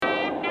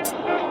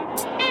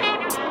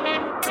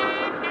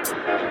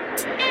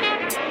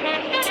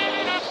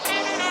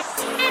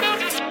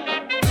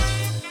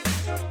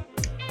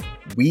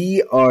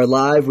We are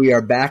live. We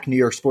are back. New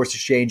York Sports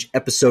Exchange,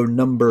 episode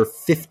number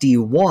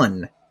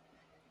 51.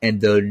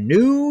 And the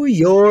New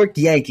York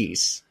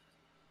Yankees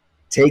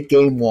take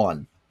game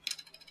one.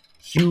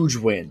 Huge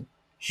win.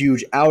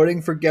 Huge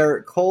outing for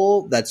Gerrit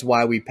Cole. That's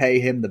why we pay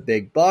him the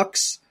big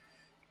bucks.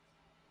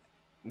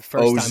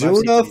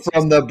 Ozuna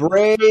from the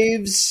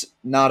Braves.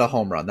 Not a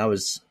home run. That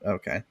was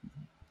okay.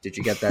 Did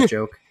you get that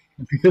joke?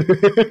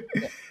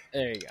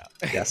 There you go.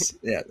 Yes.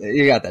 Yeah,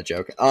 you got that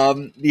joke.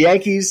 The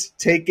Yankees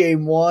take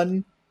game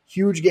one.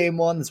 Huge game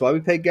one. That's why we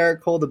paid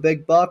Gerrit Cole the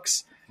big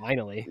bucks.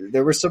 Finally.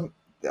 There were some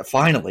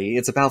finally,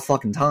 it's about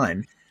fucking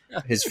time.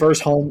 His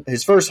first home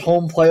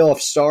playoff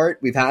start.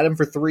 We've had him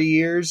for 3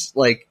 years.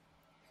 Like,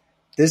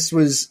 this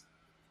was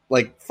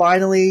like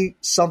finally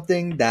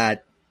something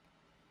that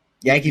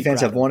Yankee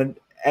fans have wanted.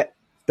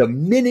 The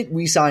minute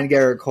we signed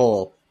Gerrit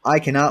Cole, I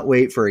cannot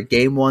wait for a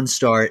game one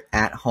start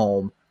at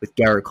home with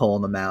Gerrit Cole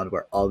on the mound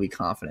where I'll be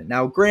confident.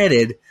 Now,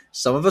 granted,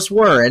 some of us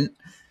weren't.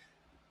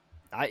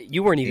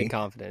 You weren't even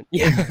confident.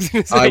 Yeah,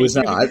 I was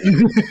not.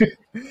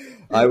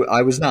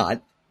 I was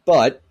not.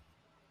 But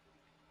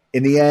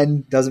in the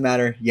end, doesn't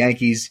matter.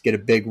 Yankees get a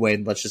big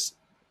win. Let's just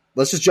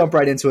jump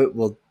right into it.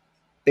 Well,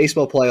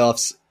 baseball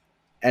playoffs,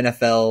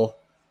 NFL,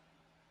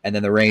 and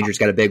then the Rangers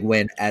got a big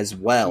win as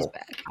well.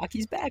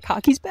 Hockey's back.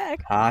 Hockey is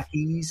back.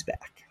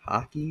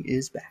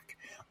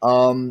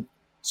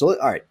 So,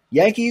 all right.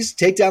 Yankees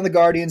take down the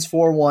Guardians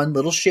 4-1.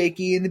 Little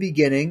shaky in the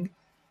beginning.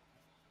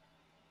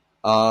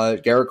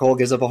 Gerrit Cole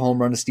gives up a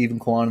home run to Stephen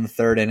Kwan in the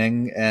third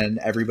inning, and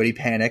everybody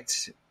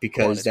panicked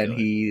because Kwan's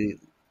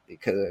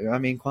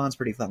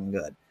pretty fucking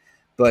good.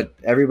 But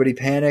everybody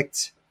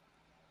panicked,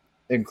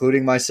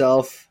 including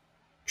myself.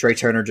 Trey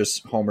Turner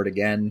just homered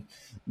again.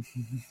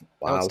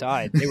 Wow. It's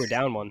tied. They were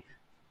down one.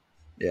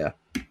 Yeah.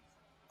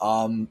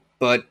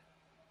 But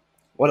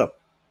what a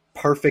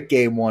perfect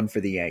game one for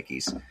the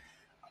Yankees.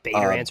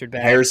 Bader answered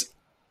back.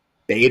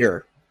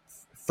 Bader.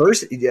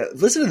 First,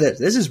 listen to this.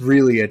 This is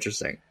really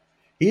interesting.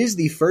 He is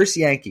the first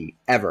Yankee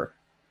ever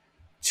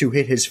to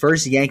hit his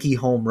first Yankee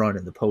home run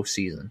in the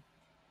postseason.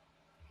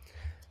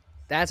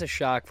 That's a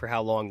shock for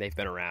how long they've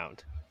been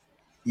around.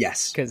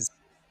 Yes. Because,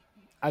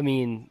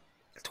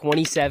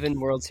 27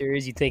 World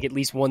Series, you'd think at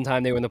least one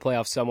time they were in the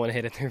playoffs, someone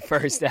hit it their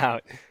first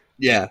out.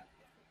 Yeah.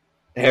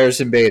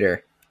 Harrison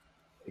Bader.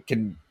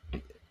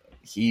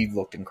 He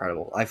looked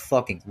incredible. I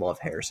fucking love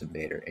Harrison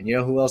Bader. And you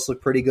know who else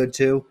looked pretty good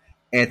too?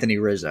 Anthony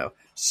Rizzo.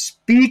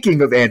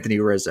 Speaking of Anthony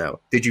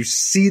Rizzo, did you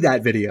see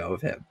that video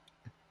of him?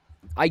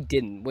 I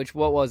didn't.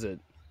 What was it?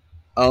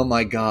 Oh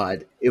my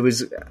God. It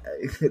was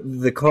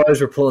the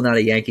cars were pulling out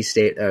of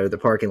the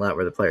parking lot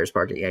where the players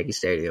park at Yankee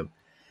Stadium.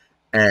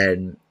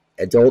 And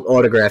adult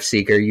autograph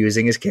seeker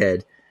using his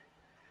kid.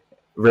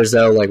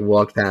 Rizzo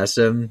walked past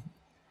him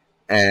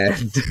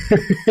and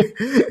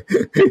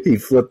he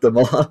flipped them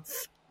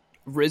off.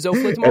 Rizzo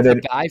flipped him off?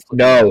 Then,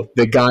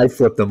 the guy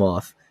flipped them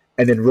off.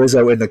 And then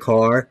Rizzo in the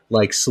car,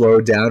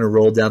 slowed down and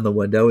rolled down the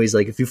window. He's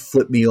like, if you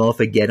flip me off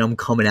again, I'm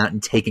coming out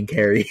and taking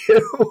care of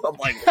you. I'm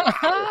like,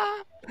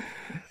 wow.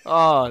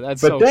 Oh,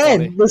 that's so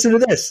funny. Listen to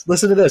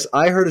this.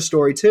 I heard a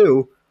story,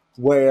 too,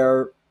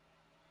 where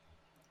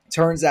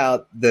turns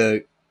out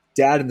the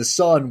dad and the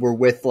son were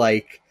with,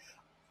 the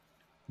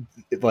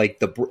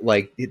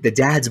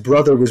dad's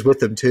brother was with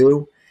them,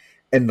 too.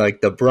 And,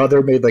 the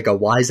brother made, a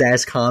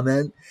wise-ass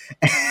comment.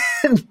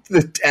 And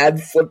the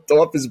dad flipped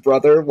off his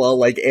brother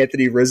while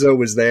Anthony Rizzo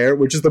was there,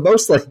 which is the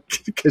most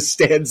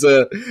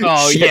Costanza.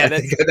 Oh shit yeah, I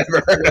think I've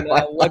ever heard.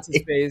 What's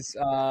his face?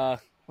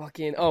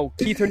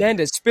 Keith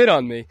Hernandez spit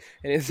on me,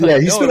 and it's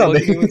he spit on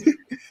me.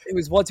 It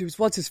was what's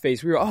his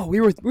face? We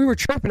were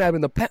chirping at him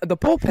in the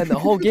bullpen the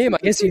whole game. I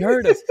guess he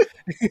heard us.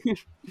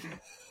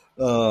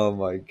 Oh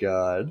my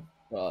God!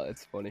 Oh,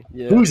 that's funny.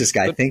 Yeah. Who does this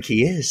guy think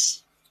he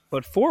is?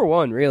 But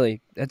 4-1,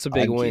 really, that's a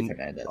big win. Keith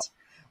Hernandez.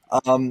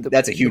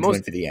 That's a huge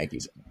win for the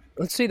Yankees.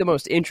 Let's say the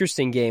most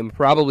interesting game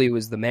probably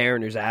was the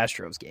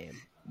Mariners-Astros game.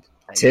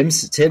 Tim,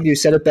 you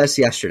said it best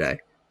yesterday.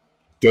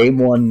 Game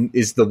one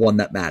is the one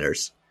that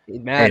matters.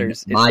 It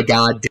matters. And my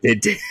God,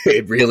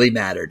 it really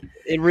mattered.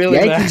 It really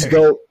Yankees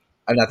mattered.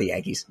 Not the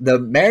Yankees. The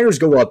Mariners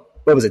go up,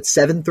 what was it,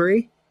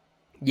 7-3?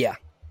 Yeah.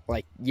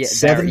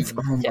 7.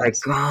 Oh, my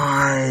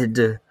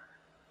God.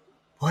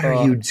 What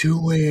are you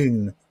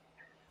doing?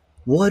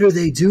 What are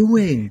they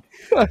doing?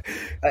 Paul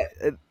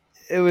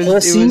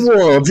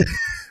Sewald.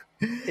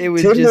 It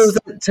was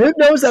Tim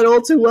knows that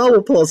all too well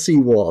with Paul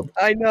Sewald.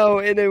 I know,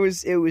 and it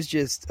was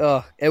just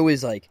Bregman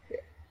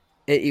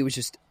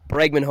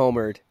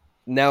homered.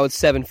 Now it's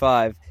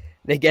 7-5.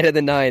 They get in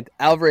the ninth.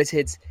 Alvarez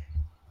hits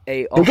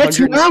They get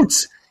 2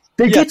 outs.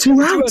 Get 2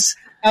 outs.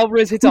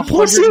 Alvarez hits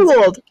Paul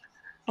Sewald.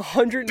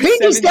 100.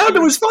 Pinky's down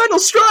to his final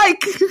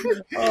strike.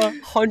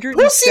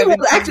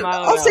 170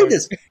 I'll say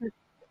this.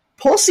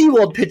 Paul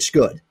Sewald pitched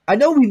good. I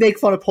know we make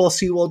fun of Paul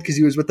Sewald because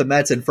he was with the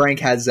Mets, and Frank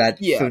has that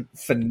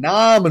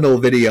phenomenal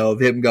video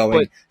of him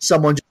going,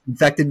 someone just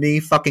infected me,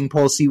 fucking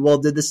Paul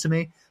Sewald did this to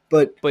me.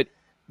 But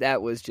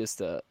that was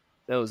just a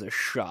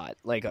shot.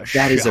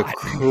 That is a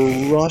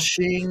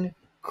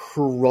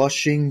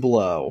crushing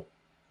blow.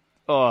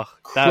 Oh,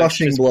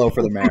 crushing blow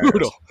for the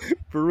Mariners.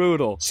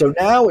 Brutal. So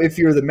now, if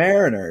you're the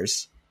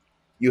Mariners,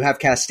 you have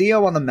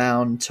Castillo on the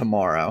mound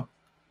tomorrow.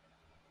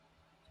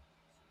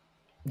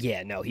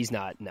 Yeah, no, he's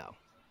not. No.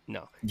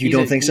 You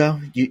don't think so?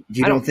 You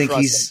don't think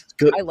he's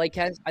good? I like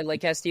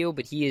Castillo,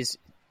 but he is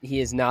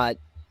not.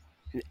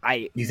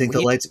 You think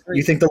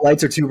the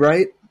lights are too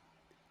bright?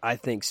 I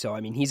think so.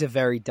 I mean, he's a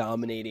very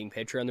dominating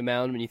pitcher on the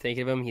mound when you think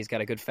of him. He's got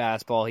a good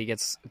fastball. He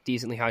gets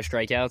decently high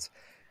strikeouts.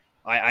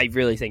 I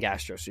really think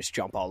Astros just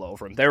jump all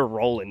over him. They're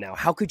rolling now.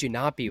 How could you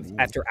not be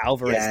after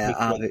Alvarez?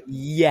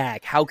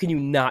 Yak. How can you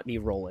not be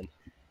rolling?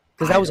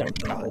 Because that was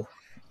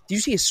did you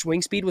see his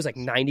swing speed was like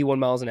 91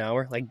 miles an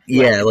hour?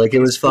 It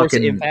was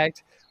fucking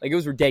impact. Like it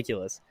was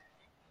ridiculous.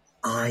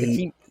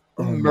 He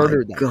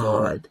murdered that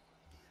God.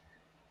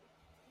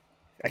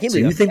 I can't So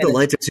you think the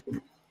lights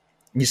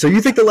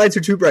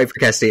are too bright for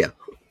Castillo?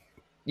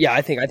 Yeah,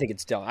 I think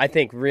it's done. I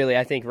think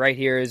right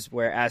here is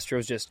where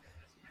Astros just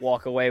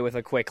walk away with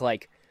a quick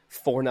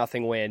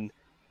 4-0 win,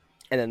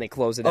 and then they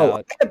close it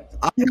out.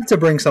 I have to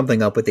bring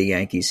something up with the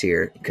Yankees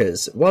here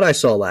because what I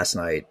saw last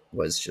night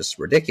was just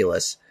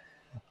ridiculous.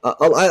 A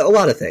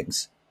lot of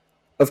things.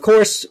 Of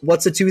course,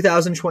 what's a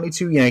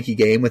 2022 Yankee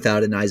game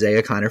without an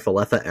Isaiah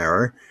Kiner-Falefa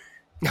error?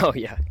 Oh,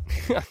 yeah.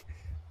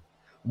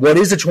 What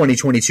is a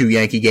 2022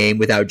 Yankee game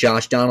without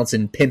Josh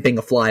Donaldson pimping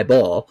a fly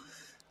ball?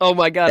 Oh,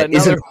 my God,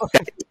 another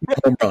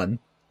home run.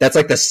 That's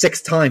like the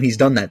 6th time he's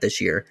done that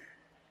this year.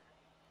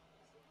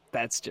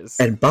 That's just...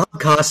 And Bob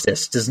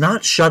Costas does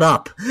not shut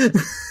up. There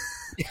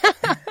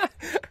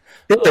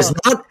is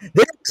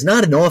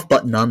not an off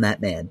button on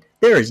that man.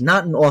 There is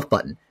not an off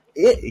button.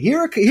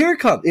 Here it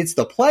comes. It's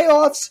the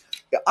playoffs.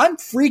 I'm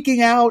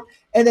freaking out.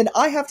 And then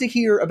I have to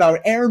hear about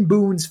Aaron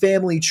Boone's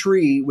family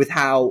tree with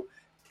how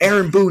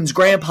Aaron Boone's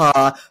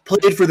grandpa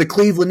played for the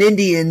Cleveland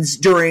Indians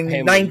during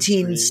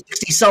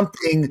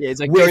 1960-something. Yeah, it's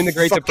like during the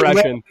Great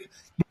Depression.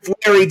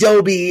 Larry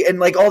Doby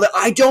and all that.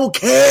 I don't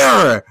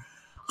care.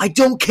 I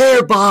don't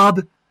care,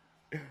 Bob.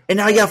 And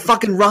now you got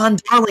fucking Ron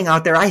Darling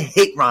out there. I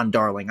hate Ron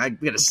Darling. I'm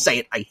going to say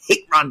it. I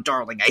hate Ron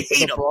Darling. I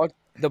hate him.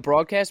 The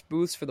broadcast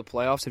booths for the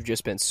playoffs have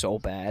just been so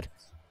bad.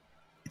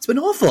 It's been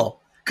awful.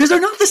 Because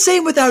they're not the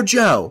same without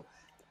Joe.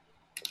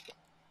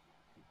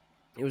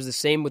 It was the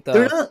same with the...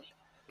 They're not.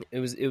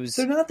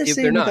 They're not the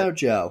same without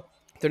Joe.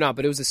 They're not,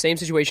 but it was the same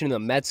situation in the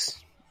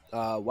Mets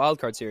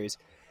wildcard series.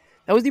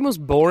 That was the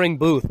most boring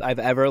booth I've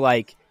ever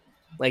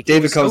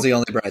David Cohn's the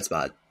only bright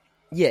spot.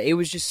 Yeah, it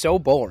was just so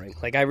boring.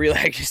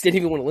 I just didn't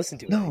even want to listen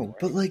to it. No, anymore.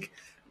 but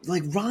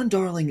Ron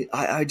Darling,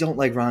 I don't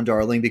like Ron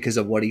Darling because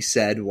of what he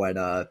said when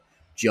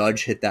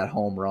Judge hit that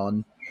home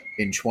run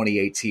in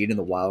 2018 in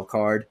the wild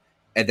card,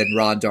 and then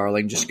Ron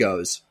Darling just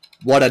goes,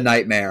 "What a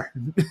nightmare!"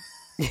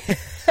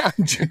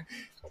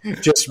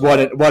 Just what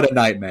a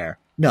nightmare.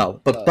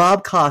 No, but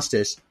Bob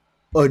Costas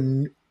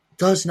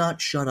does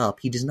not shut up.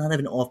 He does not have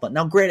an off button.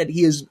 Now, granted,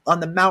 he is on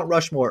the Mount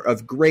Rushmore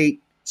of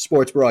great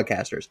sports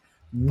broadcasters.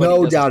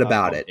 No doubt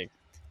about it.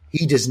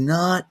 He does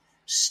not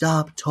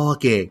stop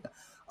talking.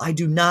 I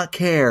do not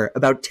care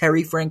about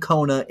Terry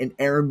Francona and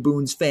Aaron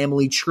Boone's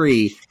family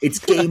tree. It's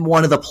game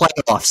 1 of the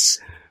playoffs.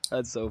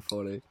 That's so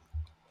funny.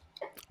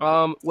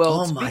 Oh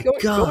my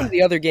God. Going to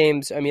the other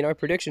games, I mean, our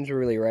predictions were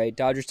really right.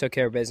 Dodgers took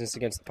care of business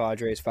against the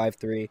Padres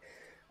 5-3.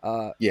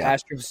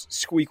 Astros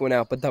squeak one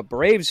out, but the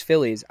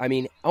Braves-Phillies, I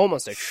mean,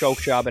 almost a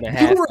choke job and a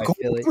half by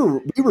Philly.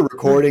 We were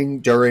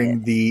recording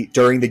during the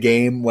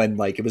game when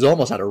it was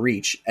almost out of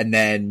reach, and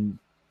then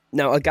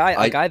a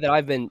guy that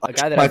I've been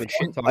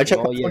shit talking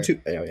all year.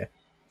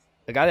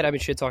 A guy that I've been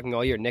shit talking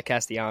all year, Nick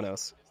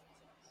Castellanos.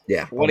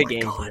 Yeah, what a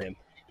game for him.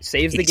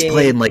 Saves the game.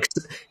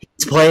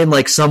 He's playing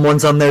like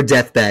someone's on their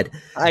deathbed.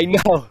 I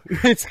know.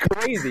 It's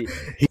crazy.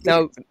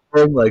 Now,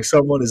 playing like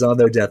someone is on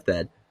their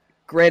deathbed.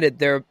 Granted,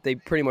 they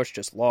pretty much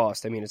just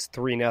lost. I mean, it's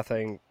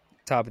 3-0,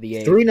 top of the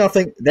 8th.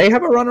 3-0. They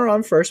have a runner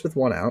on first with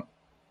 1 out.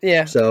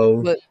 Yeah.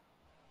 So,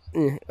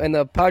 and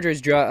the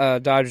Padres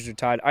Dodgers are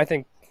tied. I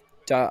think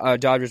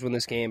Dodgers win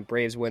this game.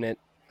 Braves win it.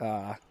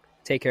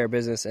 Take care of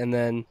business, and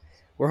then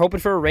we're hoping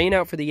for a rain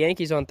out for the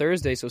Yankees on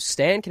Thursday, so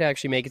Stan can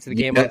actually make it to the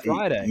game on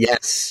Friday.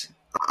 Yes.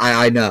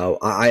 I know.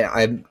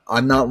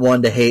 I'm not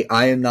one to hate.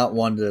 I am not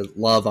one to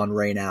love on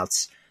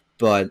rainouts,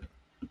 but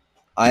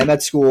I am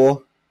at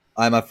school.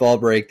 I'm at fall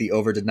break. The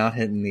over did not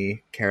hit in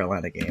the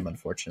Carolina game,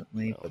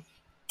 unfortunately. But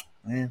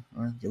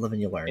you live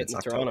and you learn. It's the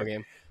October. Toronto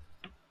game.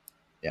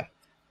 Yeah.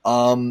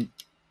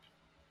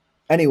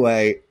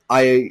 Anyway,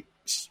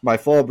 my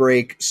fall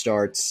break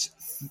starts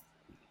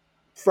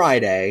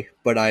Friday,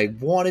 but I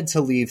wanted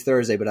to leave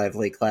Thursday, but I have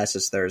late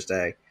classes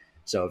Thursday.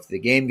 So if the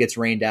game gets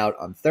rained out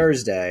on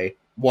Thursday,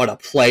 what a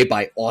play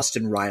by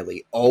Austin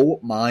Riley. Oh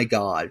my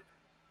God.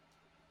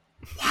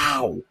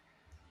 Wow.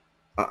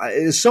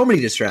 So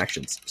many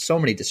distractions. A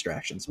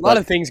lot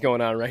of things going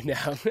on right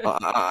now.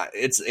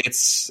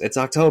 It's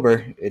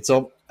October.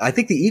 I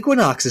think the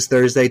equinox is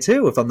Thursday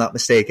too, if I'm not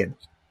mistaken.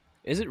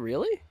 Is it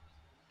really?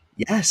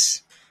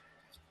 Yes.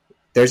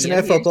 There's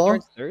an football.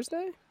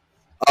 Thursday?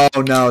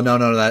 Oh no.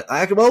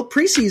 Well,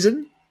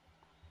 preseason.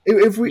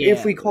 If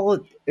we call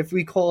it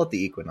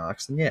the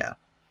equinox, then yeah.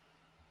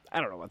 I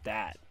don't know about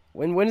that.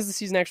 When does the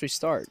season actually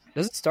start?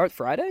 Does it start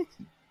Friday?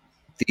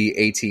 The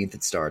 18th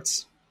it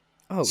starts.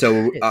 Oh,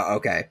 so shit.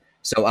 Okay.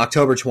 So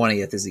October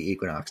 20th is the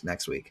equinox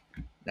next week.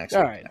 Next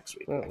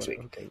week.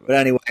 Okay. But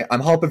anyway,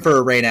 I'm hoping for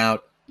a rain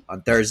out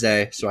on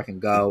Thursday so I can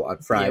go on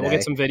Friday. Yeah, we'll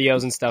get some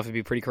videos and stuff. It'd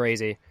be pretty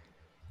crazy.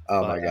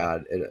 Oh my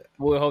God!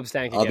 We'll hope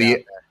Stan can get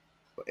out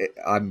there.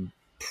 I'm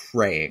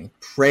praying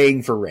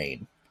for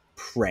rain,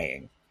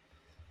 praying.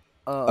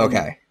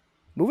 Okay.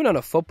 Moving on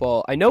to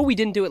football. I know we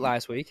didn't do it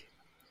last week.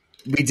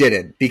 We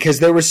didn't because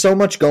there was so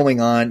much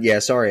going on. Yeah,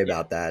 sorry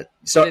about that.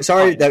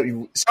 Sorry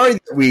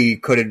that we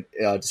couldn't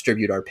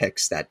distribute our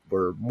picks that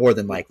were more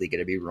than likely going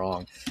to be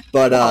wrong.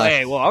 But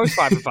I was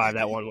 5 for 5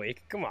 that one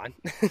week. Come on.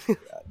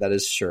 That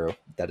is true.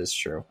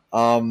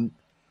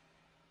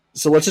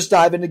 So let's just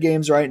dive into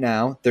games right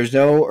now. There's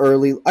no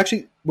early.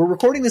 Actually, we're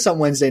recording this on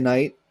Wednesday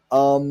night.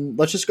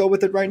 Let's just go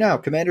with it right now.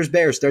 Commanders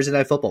Bears Thursday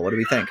Night Football. What do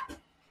we think?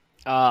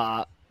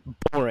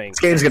 Boring. This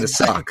game's gonna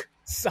suck.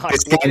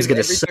 This game's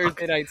gonna suck.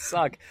 Thursday night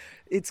suck.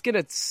 It's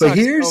gonna suck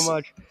so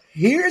much.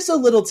 Here's a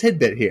little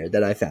tidbit here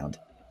that I found.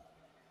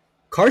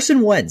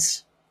 Carson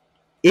Wentz,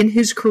 in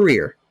his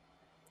career,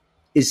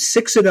 is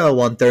 6-0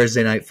 on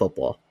Thursday Night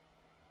Football.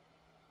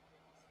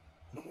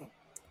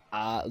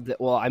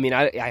 Well, I mean,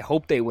 I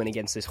hope they win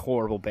against this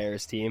horrible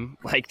Bears team.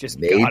 Like, just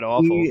god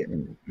awful.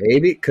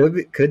 Maybe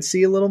could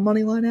see a little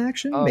money line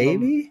action.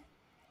 Maybe.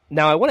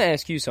 Now, I want to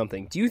ask you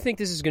something. Do you think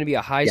this is going to be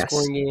a high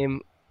scoring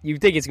game? You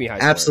think it's going to be high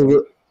scoring?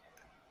 Absolutely.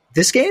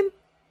 This game?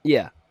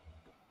 Yeah.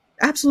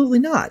 Absolutely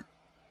not.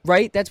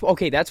 Right? That's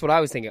what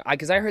I was thinking.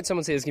 Because I heard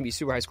someone say it's going to be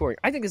super high scoring.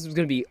 I think this is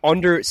going to be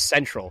under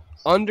Central.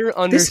 Under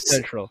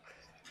Central.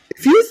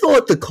 If you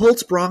thought the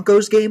Colts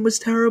Broncos game was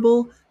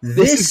terrible,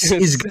 this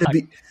is going to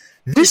be.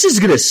 This is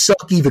going to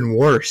suck even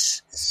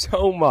worse.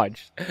 So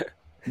much.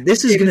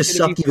 This is going to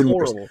suck even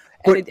worse.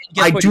 And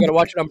guess what? You got to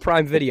watch it on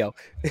Prime Video.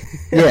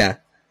 Yeah.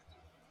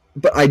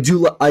 But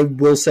I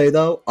will say,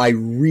 though, I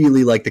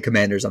really like the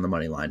Commanders on the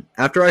money line.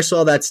 After I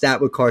saw that stat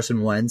with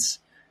Carson Wentz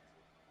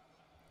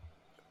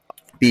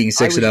being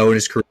 6-0 in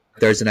his career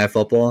Thursday Night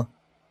Football.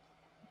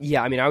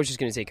 Yeah, I mean, I was just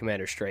going to say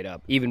Commanders straight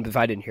up, even if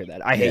I didn't hear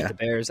that. I hate the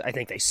Bears. I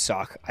think they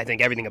suck. I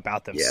think everything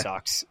about them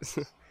sucks.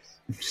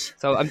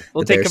 So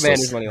we'll take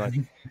Commanders money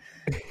line.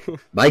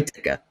 Mike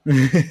Ditka.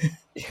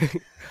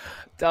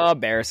 Duh,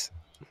 Bears.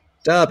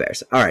 All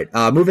right,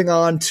 moving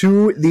on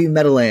to the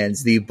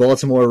Meadowlands. The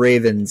Baltimore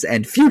Ravens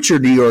and future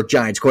New York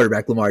Giants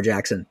quarterback Lamar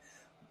Jackson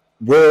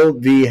will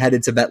be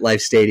headed to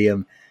MetLife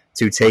Stadium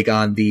to take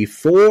on the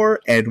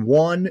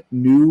 4-1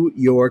 New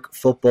York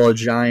Football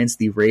Giants.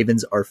 The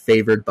Ravens are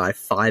favored by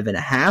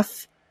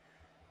 5.5.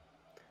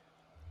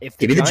 If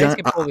the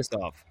Giants can pull this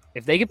off,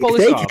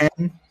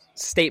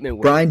 statement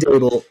win. Brian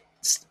Dable,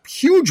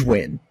 huge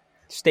win.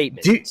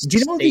 Statement. Do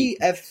you know the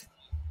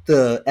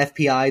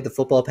FPI, the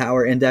Football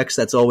Power Index?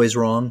 That's always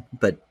wrong,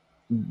 but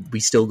we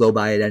still go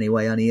by it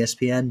anyway on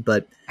ESPN.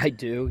 But I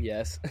do,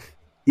 yes.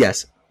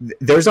 Yes,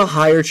 there's a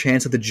higher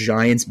chance that the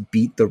Giants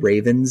beat the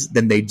Ravens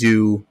than they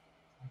do.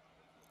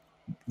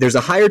 There's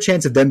a higher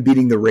chance of them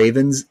beating the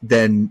Ravens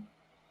than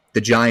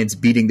the Giants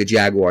beating the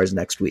Jaguars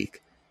next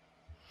week.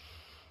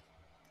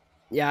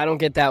 Yeah, I don't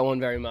get that one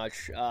very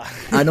much.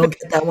 I don't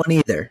get that one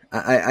either.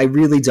 I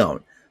really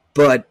don't.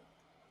 But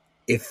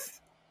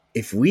if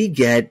we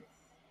get,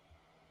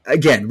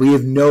 again, we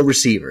have no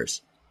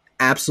receivers,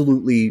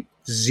 absolutely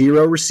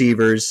zero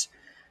receivers.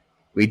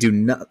 We do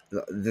not.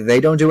 They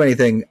don't do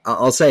anything.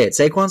 I'll say it.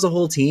 Saquon's the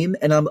whole team,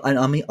 and I'm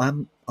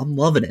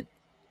loving it.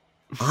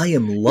 I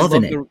am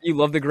loving it. You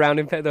love the ground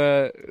and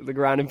the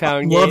ground and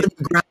pound. I'm loving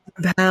the ground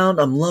and pound.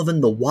 I'm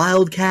loving the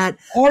Wildcat.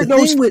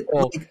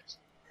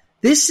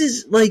 This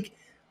is like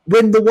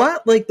when the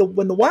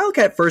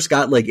Wildcat first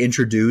got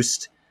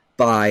introduced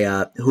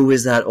by who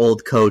is that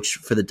old coach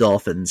for the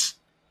Dolphins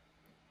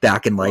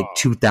back in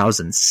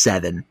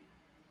 2007.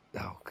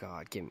 Oh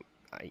God, give me.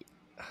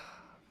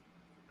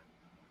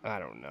 I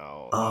don't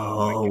know.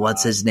 Oh,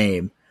 what's his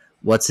name?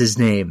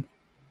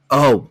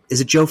 Oh,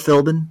 is it Joe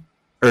Philbin?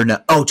 Or no?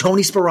 Oh,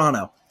 Tony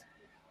Sparano.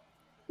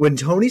 When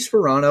Tony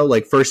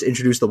Sparano first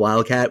introduced the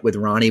Wildcat with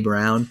Ronnie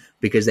Brown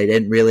because they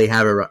didn't really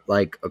have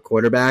a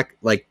quarterback,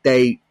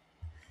 it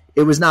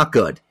was not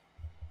good.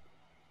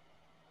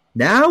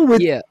 Now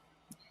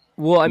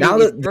well, I mean, now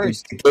that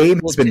the game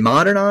has been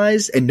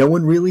modernized and no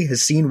one really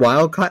has seen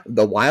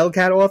the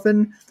Wildcat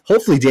often,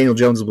 hopefully Daniel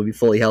Jones will be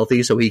fully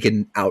healthy so he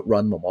can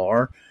outrun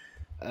Lamar.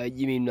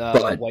 You mean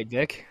White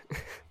Vic?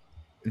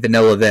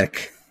 Vanilla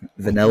Vic.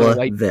 Vanilla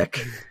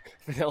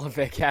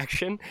Vic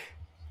action.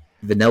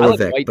 Vanilla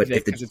Vic, White but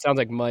Vic, because it sounds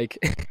like Mike.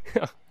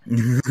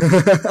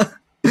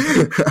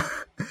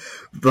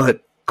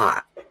 But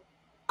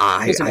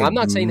listen, I'm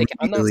not saying they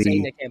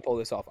can't pull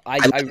this off. I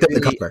like the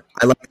cover.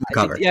 I like the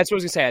cover. Yeah, that's what I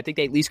was gonna say. I think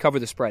they at least cover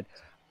the spread.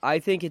 I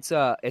think it's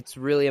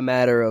really a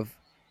matter of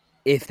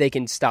if they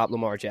can stop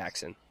Lamar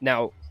Jackson.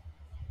 Now,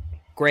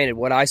 granted,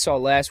 what I saw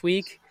last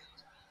week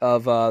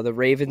of the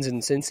Ravens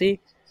and Cincy,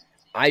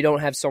 I don't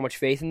have so much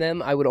faith in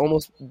them. I would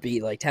almost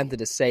be tempted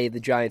to say the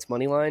Giants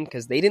money line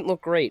because they didn't look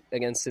great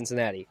against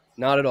Cincinnati.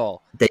 Not at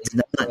all. They did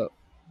not.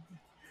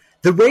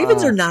 The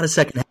Ravens are not a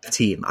second half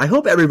team. I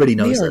hope everybody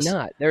knows this. They are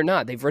not. They're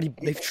not.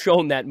 They've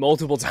shown that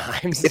multiple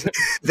times. They've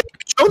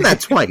shown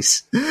that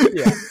twice.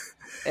 Yeah.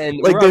 And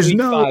like, we're there's on week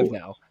no 5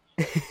 now.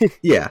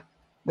 Yeah.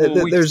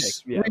 Well,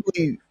 there's 6, yeah.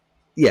 really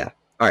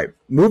All right.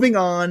 Moving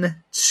on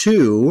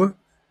to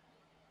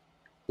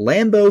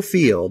Lambeau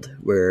Field,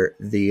 where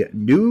the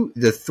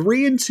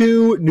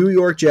 3-2 New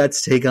York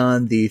Jets take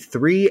on the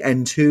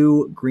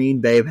 3-2 Green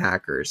Bay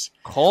Packers.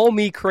 Call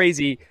me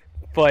crazy,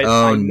 but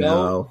I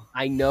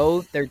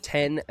know they're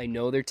 10. I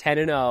know they're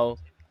 10-0.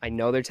 I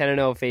know they're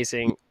 10-0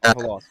 facing a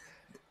loss.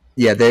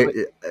 Yeah,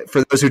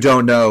 for those who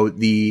don't know,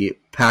 the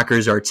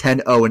Packers are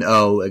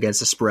 10-0 against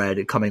the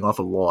spread, coming off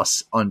a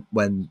loss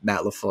when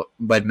Matt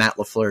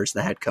LaFleur is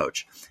the head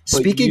coach.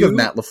 Speaking of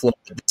Matt LaFleur,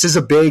 this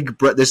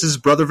is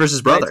brother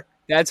versus brother.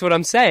 That's what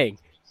I'm saying.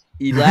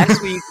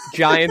 Last week,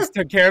 Giants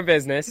took care of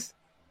business,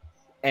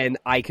 and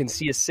I can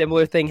see a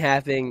similar thing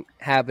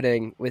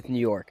happening with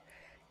New York.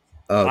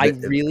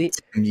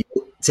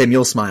 Tim,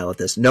 you'll smile at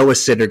this. Noah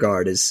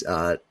Syndergaard is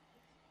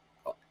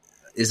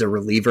a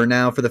reliever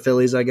now for the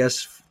Phillies, I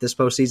guess, this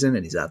postseason,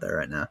 and he's out there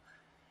right now.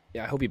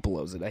 Yeah, I hope he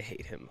blows it. I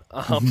hate him.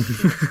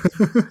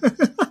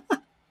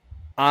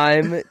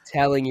 I'm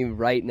telling you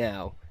right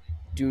now,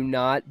 do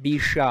not be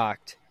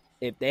shocked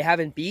if they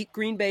haven't beat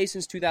Green Bay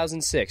since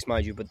 2006,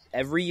 mind you. But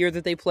every year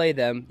that they play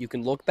them, you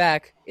can look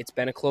back. It's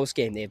been a close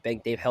game.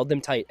 They've held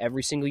them tight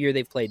every single year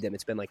they've played them.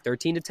 It's been like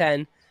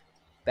 13-10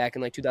 back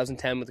in like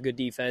 2010 with a good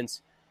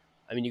defense.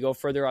 I mean, you go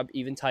further up,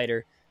 even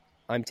tighter.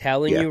 I'm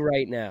telling you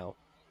right now,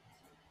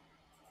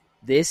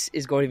 this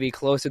is going to be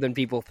closer than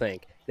people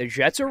think. The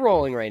Jets are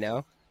rolling right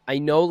now. I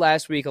know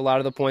last week a lot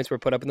of the points were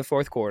put up in the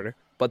fourth quarter,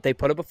 but they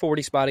put up a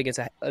 40 spot against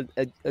a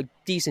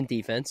decent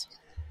defense.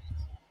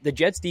 The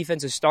Jets'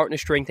 defense is starting to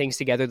string things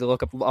together. They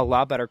look a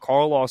lot better.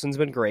 Carl Lawson's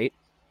been great.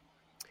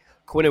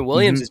 Quinnen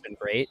Williams has been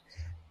great.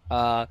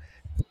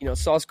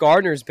 Sauce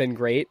Gardner's been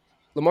great.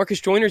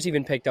 LaMarcus Joyner's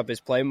even picked up his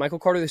play. Michael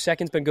Carter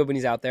II's been good when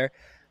he's out there.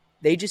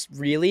 They just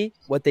really,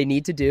 what they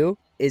need to do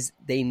is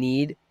they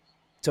need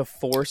to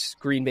force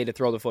Green Bay to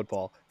throw the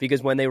football,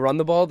 because when they run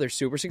the ball, they're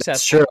super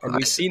successful. Sure, and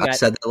we've seen that. I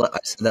said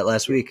that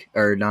last week,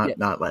 or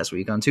not last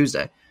week, on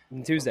Tuesday.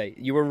 On Tuesday,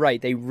 you were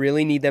right. They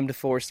really need them to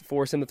force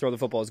them to throw the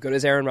football. As good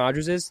as Aaron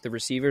Rodgers is, the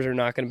receivers are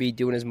not going to be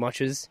doing as much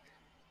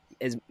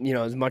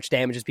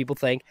damage as people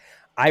think.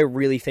 I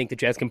really think the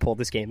Jets can pull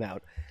this game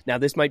out. Now,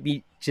 this might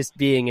be just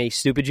being a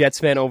stupid Jets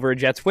fan over a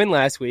Jets win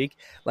llast week,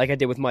 like I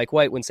did with Mike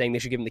White when saying they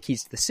should give him the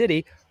keys to the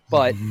city.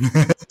 But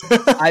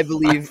I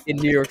believe in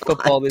New York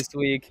football this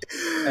week.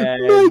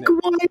 And Mike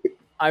White.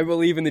 I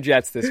believe in the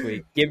Jets this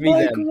week. Give me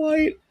Mike them.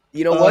 White.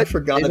 You know what? I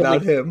forgot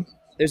about him.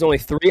 There's only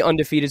 3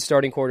 undefeated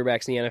starting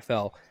quarterbacks in the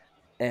NFL,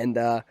 and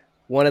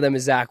one of them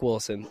is Zach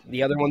Wilson.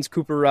 The other one's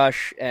Cooper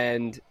Rush,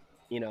 and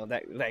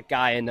that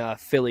guy in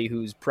Philly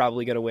who's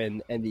probably going to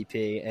win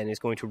MVP and is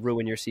going to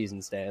ruin your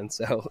season, Stan.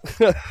 So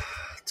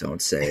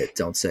Don't say it.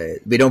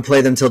 We don't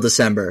play them till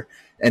December,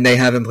 and they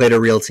haven't played a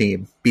real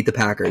team. Beat the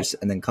Packers,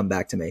 and then come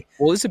back to me.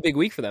 Well, this is a big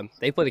week for them.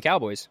 They play the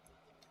Cowboys.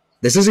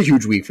 This is a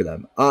huge week for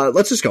them.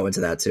 Let's just go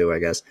into that too, I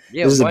guess.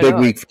 Yeah, this is a big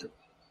not? week.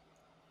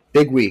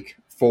 Big week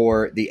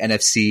for the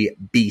NFC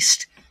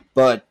Beast.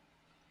 But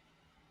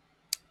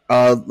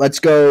let's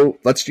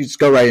just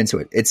go right into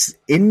it. It's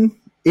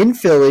in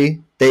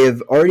Philly. They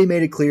have already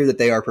made it clear that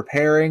they are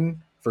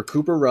preparing for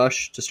Cooper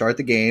Rush to start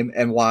the game.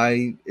 And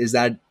why is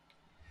that?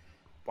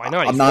 Why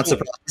not? I'm not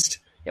surprised.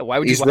 Yeah, why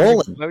would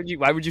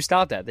you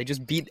stop that? They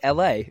just beat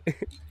LA.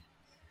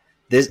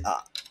 This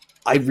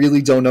I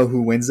really don't know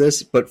who wins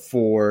this, but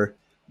for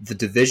the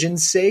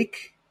division's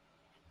sake,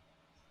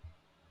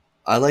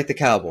 I like the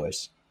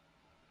Cowboys.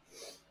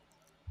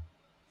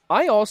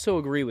 I also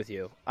agree with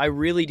you. I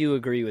really do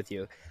agree with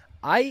you.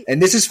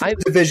 And this is for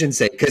the division's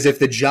sake, because if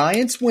the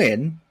Giants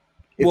win,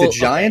 then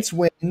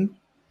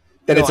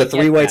it's a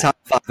 3-way tie,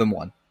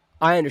 5-1.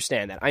 I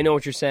understand that. I know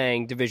what you're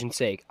saying, division's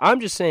sake. I'm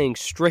just saying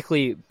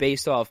strictly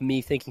based off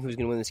me thinking who's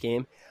going to win this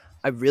game.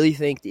 I really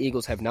think the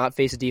Eagles have not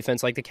faced a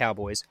defense like the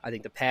Cowboys. I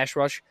think the pass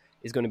rush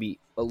is going to be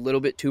a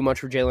little bit too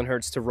much for Jalen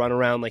Hurts to run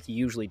around like he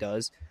usually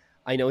does.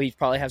 I know he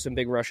probably has some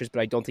big rushes,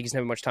 but I don't think he's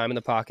having much time in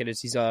the pocket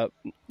as he's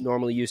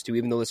normally used to,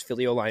 even though this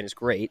Philly O-line is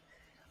great.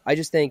 I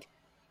just think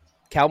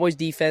Cowboys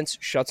defense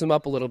shuts him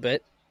up a little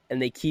bit,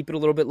 and they keep it a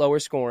little bit lower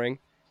scoring,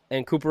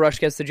 and Cooper Rush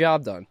gets the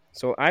job done.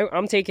 So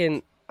I'm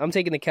taking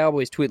the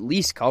Cowboys to at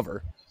least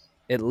cover.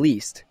 At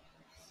least.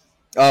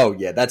 Oh,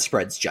 yeah, that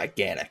spread's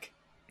gigantic.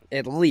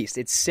 At least.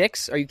 It's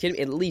 6? Are you kidding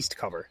me? At least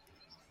cover.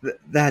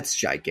 That's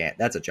gigantic.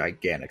 That's a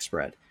gigantic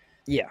spread.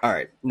 Yeah. All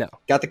right. No.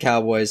 Got the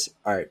Cowboys.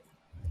 All right.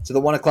 To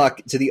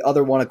the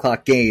other 1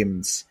 o'clock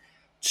games.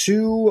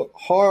 To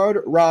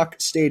Hard Rock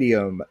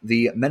Stadium,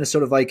 the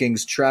Minnesota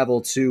Vikings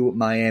travel to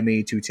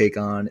Miami to take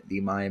on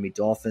the Miami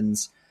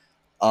Dolphins.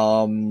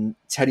 Tua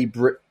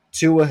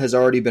has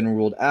already been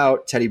ruled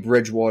out. Teddy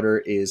Bridgewater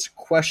is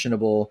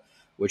questionable,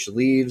 which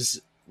leaves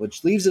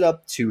it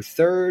up to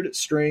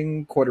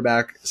third-string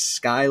quarterback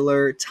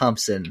Skylar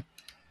Thompson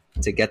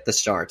to get the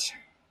start.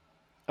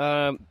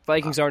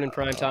 Vikings aren't in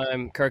prime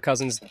time. Kirk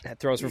Cousins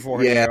throws for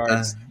 400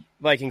 yards.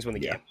 Vikings win the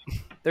game.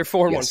 They're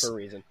 4-1 for a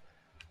reason.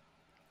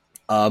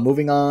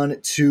 Moving on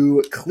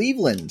to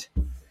Cleveland.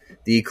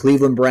 The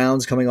Cleveland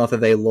Browns, coming off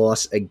of a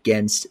loss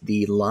against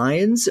the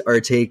Lions, are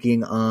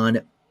taking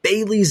on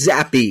Bailey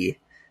Zappi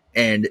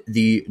and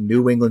the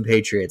New England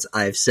Patriots.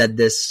 I said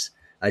this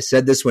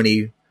when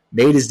he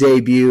made his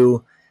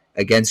debut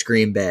against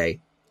Green Bay.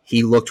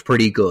 He looked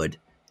pretty good,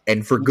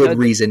 and for good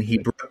reason.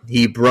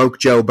 He broke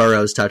Joe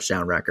Burrow's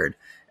touchdown record.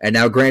 And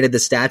now, granted, the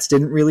stats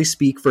didn't really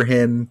speak for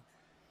him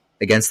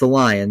against the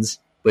Lions,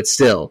 but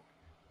still,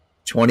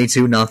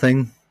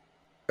 22-0.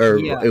 Or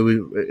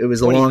it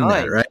was along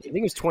that, right? I think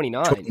it was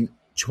 29.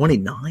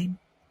 29?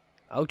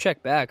 I'll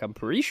check back. I'm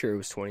pretty sure it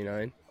was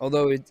 29.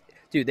 Although,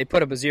 they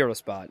put up a 0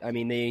 spot. I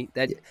mean, it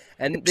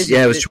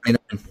was 29.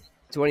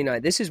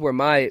 29. This is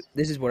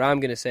what I'm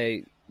going to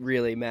say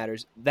really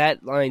matters.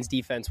 That Lions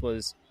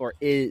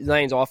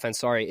Lions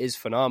offense, is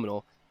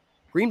phenomenal.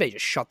 Green Bay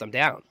just shut them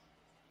down.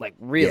 Like,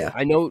 really. Yeah.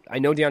 I know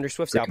DeAndre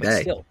Swift's out, but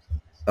still.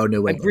 Oh, New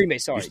England. Green Bay,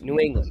 sorry. New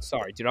England.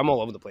 Sorry, dude. I'm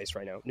all over the place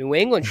right now. New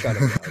England shut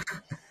them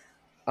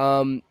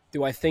down.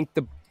 Do I think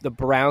the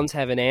Browns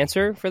have an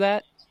answer for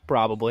that?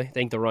 Probably. I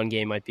think the run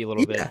game might be a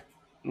little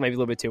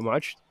bit too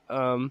much.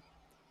 I'm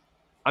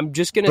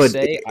just gonna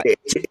say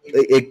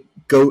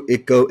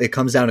it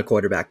comes down to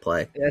quarterback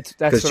play. That's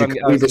what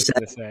I was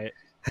gonna say.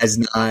 He's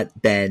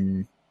not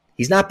been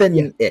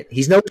it.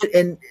 He's no,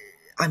 and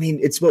I mean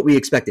it's what we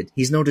expected.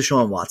 He's no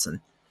Deshaun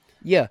Watson.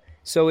 Yeah.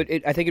 So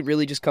I think it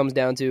really just comes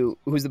down to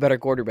who's the better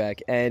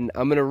quarterback, and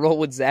I'm going to roll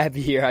with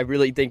Zappi here. I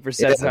really think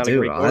Brissett's not a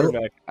great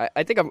quarterback.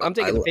 I think I'm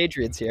taking the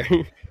Patriots here.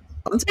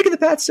 I'm taking the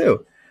Pats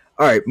too.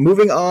 All right,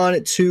 moving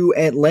on to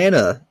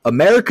Atlanta,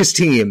 America's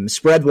team,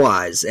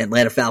 spread-wise.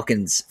 Atlanta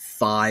Falcons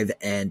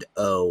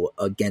 5-0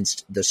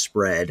 against the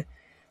spread,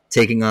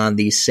 taking on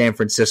the San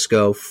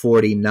Francisco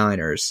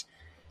 49ers.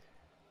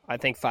 I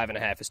think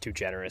 5.5 is too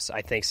generous.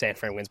 I think San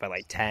Fran wins by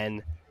like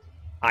 10.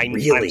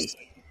 Really?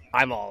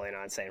 I'm all in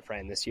on San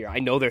Fran this year. I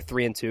know they're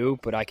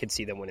 3-2, but I could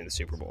see them winning the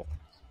Super Bowl.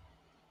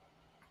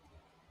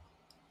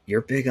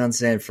 You're big on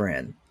San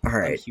Fran. All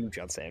right. I'm huge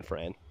on San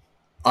Fran.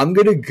 I'm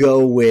going to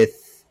go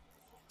with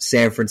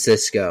San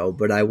Francisco,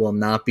 but I will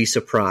not be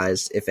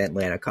surprised if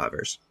Atlanta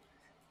covers.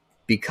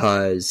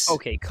 Because...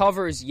 Okay,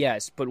 covers,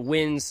 yes, but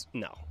wins,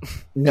 no.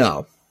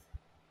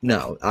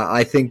 No.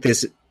 I think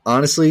this...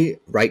 Honestly,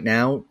 right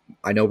now,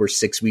 I know we're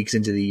 6 weeks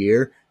into the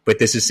year, but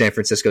this is San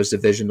Francisco's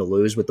division to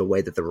lose with the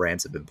way that the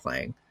Rams have been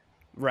playing.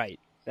 Right.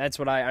 That's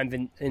what I've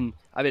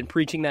been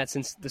preaching that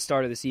since the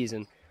start of the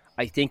season.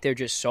 I think they're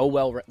just so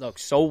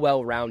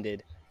well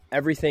rounded.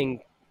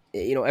 Everything,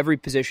 every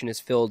position is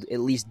filled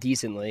at least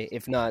decently,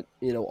 if not,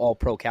 all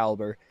pro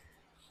caliber.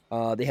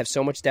 They have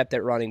so much depth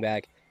at running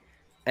back,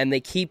 and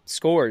they keep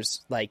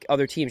scores like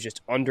other teams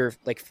just under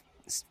like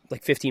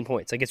 15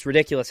 points. Like it's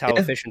ridiculous how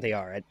efficient they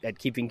are at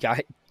keeping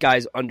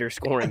guys under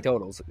scoring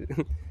totals.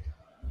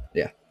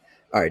 Yeah.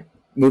 All right.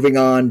 Moving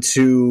on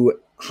to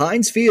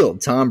Heinz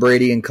Field, Tom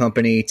Brady and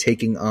company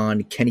taking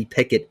on Kenny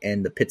Pickett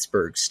and the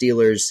Pittsburgh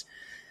Steelers.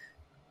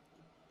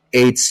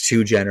 8's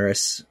too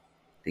generous.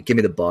 Give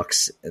me the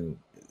Bucks and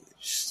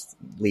just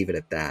leave it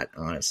at that,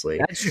 honestly.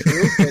 That's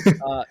true.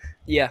 But,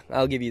 yeah,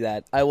 I'll give you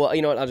that. I will.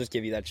 You know what? I'll just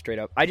give you that straight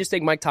up. I just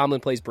think Mike Tomlin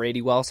plays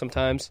Brady well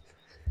sometimes.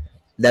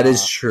 That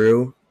is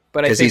true.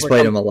 But because he's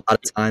played him a lot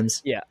of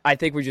times. Yeah, I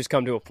think we just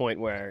come to a point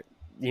where,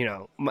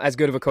 as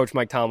good of a coach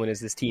Mike Tomlin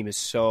is, this team is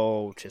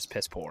so just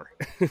piss poor.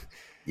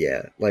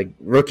 Yeah, like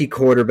rookie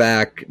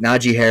quarterback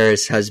Najee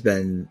Harris has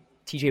been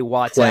TJ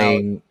Watt's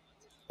playing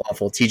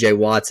awful. TJ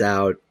Watt's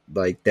out.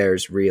 Like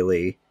there's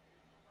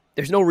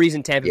no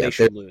reason Tampa Bay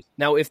should lose.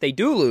 Now, if they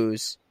do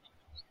lose,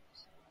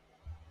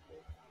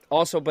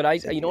 also, but I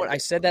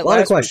said that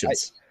last week.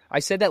 I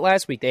said that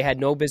last week. They had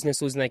no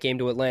business losing that game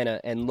to Atlanta,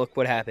 and look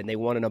what happened. They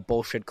won in a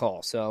bullshit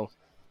call. So,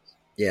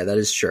 yeah, that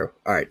is true.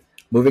 All right,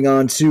 moving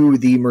on to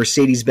the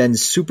Mercedes-Benz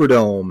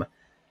Superdome.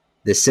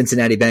 The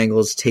Cincinnati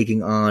Bengals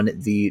taking on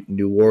the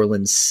New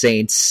Orleans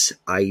Saints.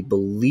 I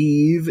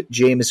believe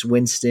Jameis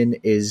Winston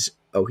is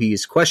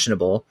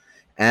questionable,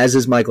 as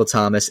is Michael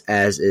Thomas,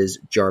 as is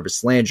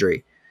Jarvis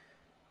Landry.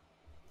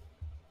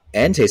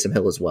 And Taysom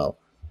Hill as well.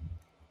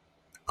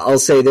 I'll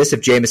say this, if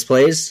Jameis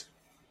plays,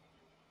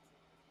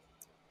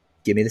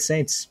 give me the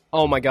Saints.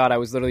 Oh my God, I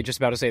was literally just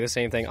about to say the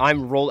same thing. I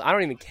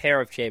don't even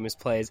care if Jameis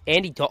plays.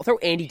 Throw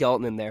Andy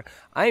Dalton in there.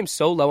 I am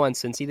so low on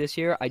Cincy this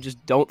year. I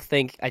just don't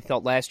think. I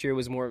thought last year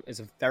was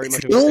very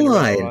much of a goal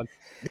line.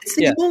 It's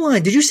the goal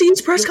line. Did you see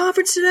his press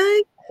conference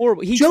today?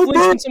 Horrible. He flinched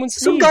when someone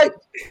sneezed.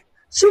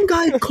 Some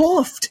guy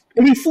coughed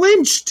and he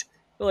flinched.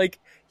 Like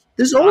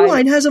this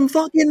O-line has him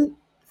fucking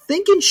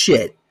thinking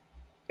shit.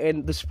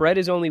 And the spread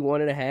is only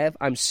 1.5.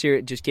 I'm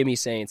serious. Just give me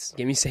Saints.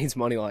 Give me Saints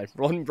money line.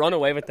 Run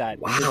away with that.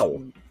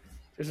 Wow.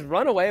 Just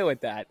run away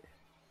with that.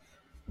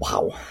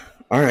 Wow.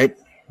 All right.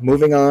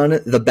 Moving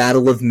on, the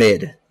Battle of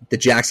Mid. The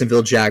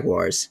Jacksonville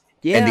Jaguars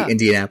and the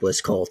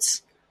Indianapolis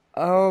Colts.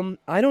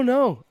 I don't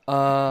know.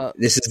 I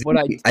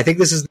think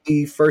this is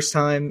the first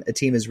time a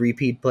team has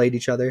played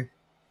each other.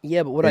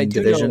 Yeah, but what I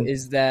do know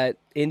is that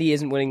Indy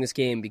isn't winning this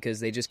game because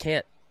they just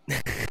can't.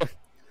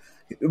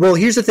 Well,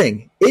 here's the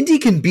thing. Indy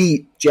can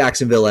beat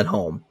Jacksonville at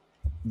home.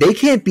 They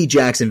can't beat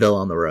Jacksonville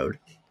on the road.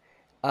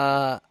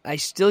 I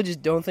still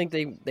just don't think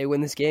they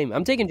win this game.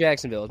 I'm taking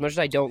Jacksonville. As much as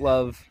I don't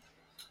love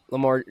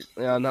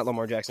not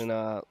Lamar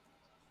Jackson,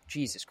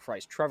 Jesus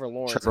Christ, Trevor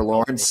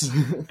Lawrence.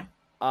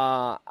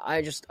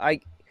 I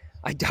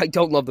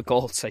don't love the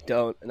Colts. I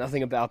don't.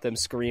 Nothing about them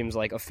screams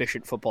like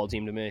efficient football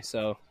team to me.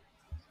 So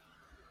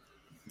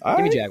give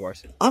me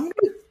Jaguars. I'm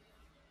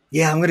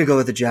going to go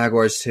with the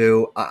Jaguars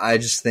too. I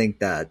just think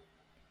that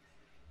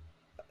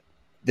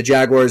the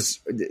Jaguars,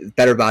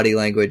 better body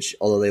language,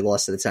 although they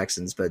lost to the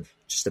Texans, but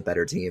just a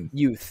better team.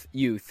 Youth.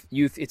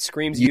 It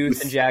screams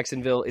youth in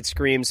Jacksonville. It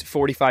screams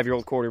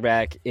 45-year-old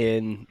quarterback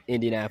in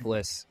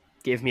Indianapolis.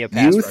 Give me a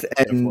pass. Youth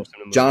and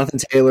Jonathan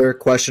Taylor,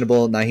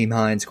 questionable. Naheem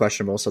Hines,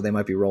 questionable. So they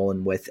might be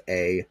rolling with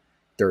a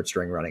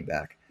third-string running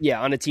back.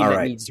 Yeah, on a team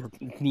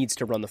that needs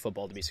to run the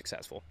football to be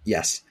successful.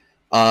 Yes.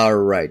 All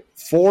right.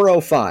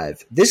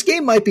 4:05. This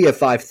game might be a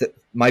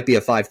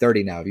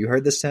 5:30 now. Have you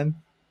heard this, Tim?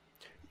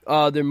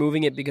 They're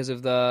moving it because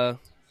of the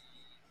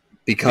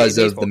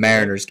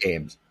Mariners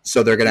games.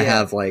 So they're going to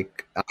have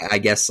I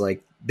guess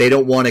they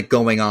don't want it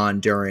going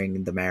on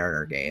during the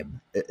Mariner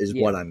game is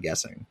what I'm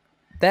guessing.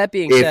 That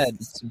being said,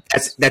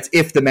 that's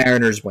if the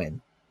Mariners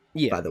win.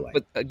 Yeah, by the way.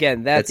 But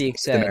again, that's being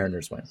said, the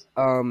Mariners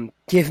win.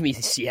 Give me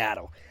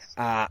Seattle.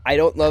 I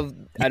don't love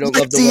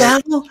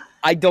Seattle.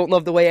 I don't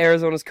love the way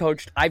Arizona's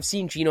coached. I've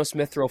seen Geno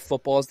Smith throw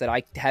footballs that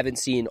I haven't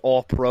seen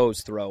all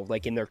pros throw,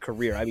 in their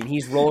career. I mean,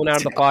 he's rolling out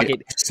of the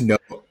pocket.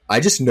 I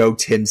just know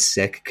Tim's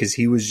sick because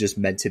he was just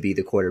meant to be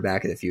the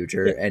quarterback of the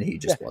future, and he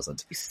just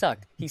wasn't. He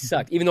sucked.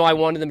 Even though I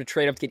wanted them to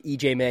trade up to get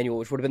EJ Manuel,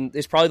 which would have been,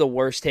 it's probably the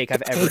worst take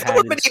I've ever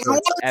had in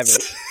sports ever.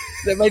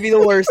 That might be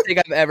the worst take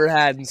I've ever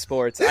had in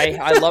sports.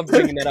 I love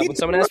bringing that up. When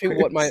someone asked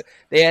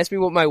me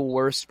what my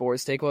worst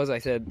sports take was, I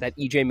said that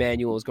EJ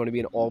Manuel is going to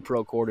be an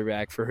all-pro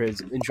quarterback for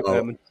his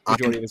majority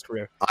of his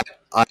career.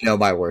 I know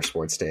my worst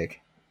sports take.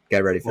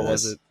 Get ready for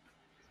this.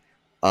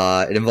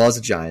 It involves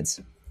the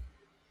Giants.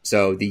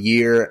 So the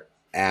year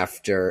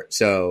after,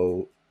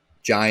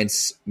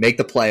 Giants make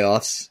the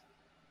playoffs.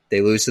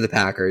 They lose to the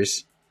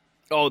Packers.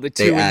 Oh,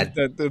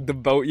 the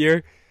boat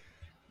year?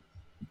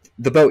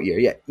 The boat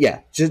year, yeah.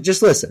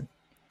 Just listen.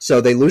 So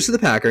they lose to the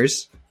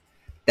Packers.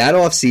 That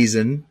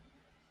offseason,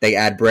 they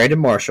add Brandon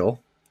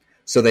Marshall.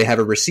 So they have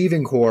a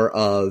receiving core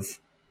of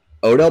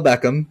Odell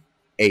Beckham,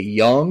 a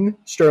young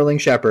Sterling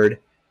Shepard,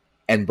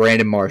 and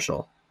Brandon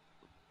Marshall.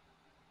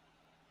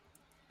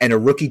 And a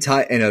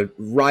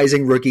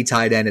rising rookie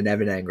tight end in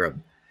Evan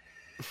Engram.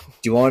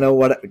 Do you want to know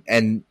what?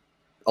 And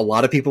a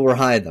lot of people were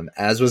high on them,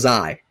 as was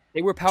I.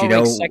 They were power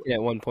ranked second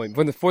at one point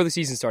before the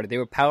season started. They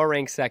were power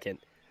ranked second.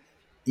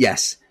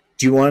 Yes.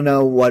 Do you want to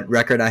know what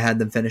record I had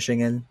them finishing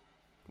in?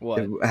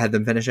 What I had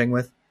them finishing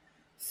with?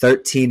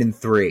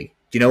 13-3.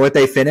 Do you know what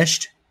they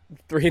finished?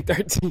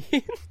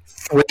 3-13.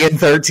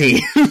 3-13.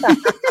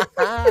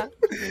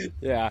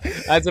 Yeah,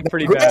 that's a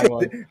pretty bad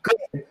one.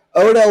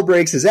 Odell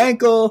breaks his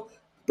ankle.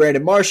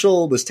 Brandon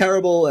Marshall was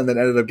terrible and then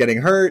ended up getting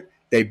hurt.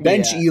 They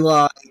bench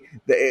Eli.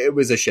 It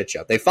was a shit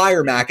show. They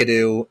fire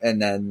McAdoo,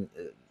 and then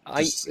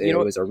it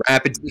was a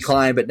rapid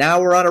decline. But now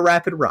we're on a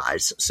rapid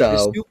rise.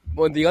 So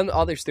the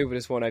other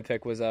stupidest one I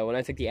picked was when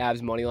I took the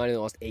Avs money line and they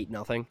lost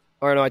 8-0.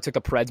 Or no, I took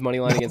the Preds money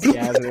line against the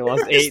Avs and they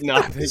lost 8-0.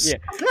 Yeah,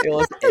 they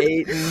lost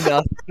 8-0.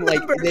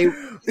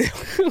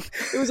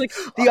 It was like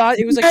the odd.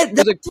 It was like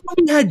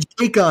we had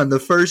Jake on the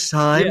first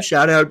time. Yeah.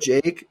 Shout out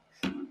Jake.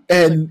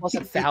 And plus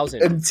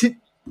 1,000. And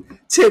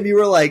Tim, you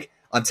were like,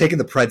 I'm taking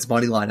the Preds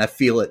money line. I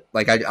feel it.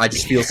 I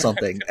just feel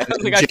something.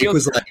 And Jake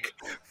was like,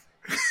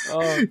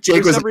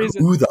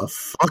 who the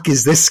fuck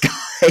is this guy?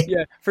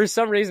 Yeah, for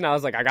some reason I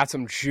was like, I got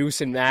some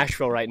juice in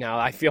Nashville right now.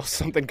 I feel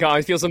something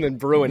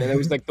brewing, and it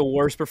was like the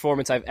worst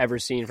performance I've ever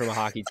seen from a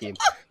hockey team.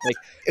 Like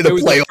in a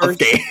playoff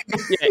game.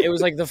 Yeah, it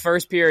was like the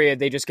first period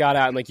they just got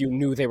out and you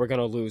knew they were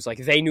gonna lose.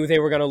 They knew they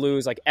were gonna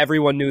lose.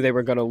 Everyone knew they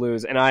were gonna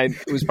lose, and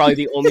it was probably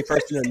the only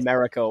person in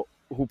America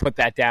who put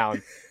that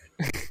down.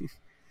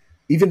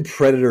 Even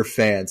Predator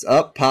fans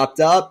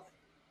popped up.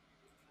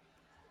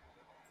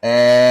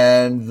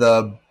 And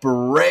the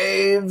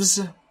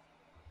Braves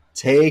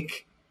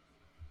take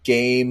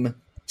game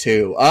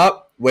 2.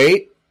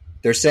 Wait.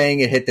 They're saying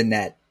it hit the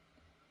net.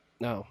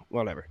 No,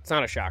 whatever. It's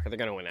not a shocker. They're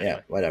going to win anyway.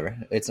 Yeah, whatever.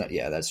 It's not.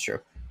 Yeah, that's true.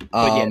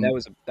 But yeah,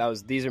 that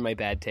was. These are my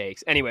bad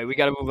takes. Anyway, we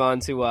got to move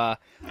on to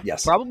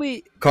yes,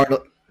 probably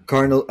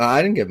Cardinal.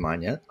 I didn't give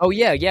mine yet. Oh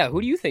yeah.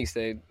 Who do you think's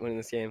they win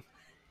this game?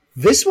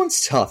 This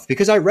one's tough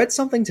because I read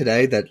something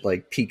today that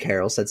Pete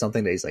Carroll said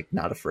something that he's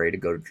not afraid to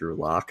go to Drew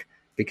Lock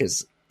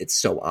because it's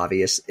so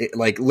obvious.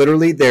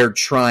 Literally, they're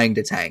trying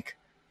to tank,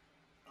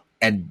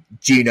 and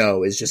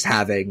Geno is just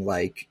having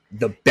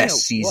the best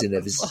season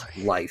of his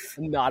life.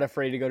 Not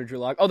afraid to go to Drew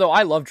Lock. Although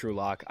I love Drew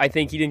Lock. I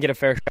think he didn't get a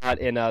fair shot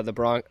in the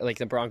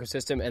Bronco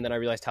system, and then I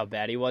realized how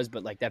bad he was.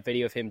 But that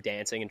video of him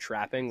dancing and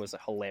trapping was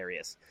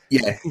hilarious.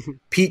 Yeah,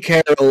 Pete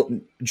Carroll,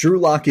 Drew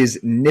Lock is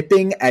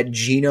nipping at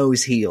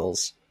Geno's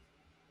heels.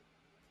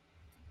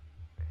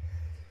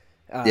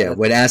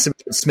 When asked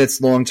about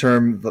Smith's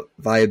long-term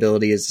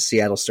viability as a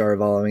Seattle Star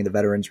following the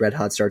veteran's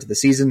red-hot start to the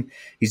season,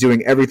 he's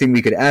doing everything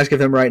we could ask of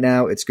him right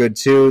now. It's good,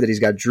 too, that he's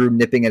got Drew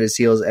nipping at his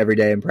heels every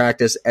day in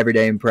practice. Every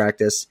day in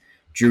practice,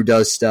 Drew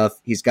does stuff.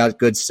 He's got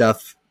good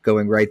stuff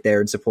going right there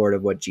in support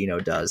of what Geno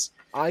does.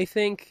 I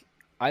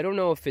don't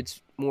know if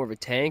it's more of a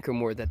tank or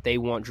more that they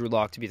want Drew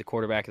Lock to be the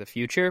quarterback of the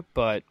future,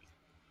 but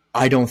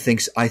I don't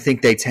think so. I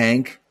think they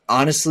tank.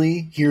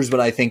 Honestly, here's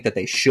what I think that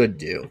they should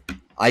do.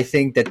 I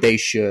think that they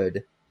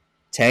should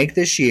tank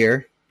this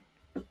year,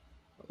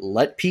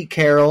 let Pete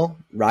Carroll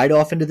ride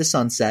off into the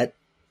sunset,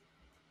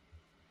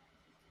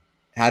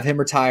 have him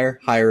retire,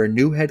 hire a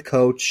new head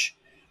coach,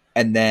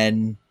 and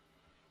then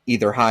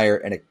either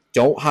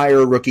don't hire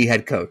a rookie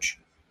head coach.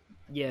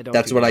 Yeah, don't.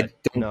 That's do what that.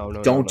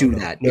 I don't do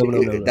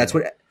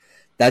that.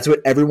 That's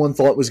what everyone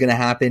thought was going to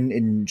happen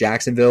in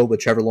Jacksonville with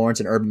Trevor Lawrence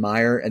and Urban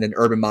Meyer, and then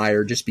Urban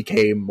Meyer just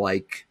became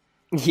like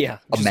a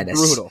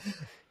menace.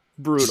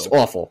 Brutal, just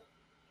awful.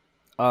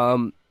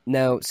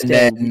 Now,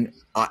 then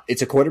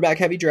it's a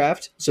quarterback-heavy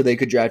draft, so they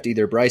could draft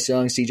either Bryce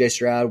Young, C.J.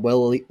 Stroud,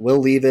 Will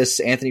Levis,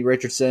 Anthony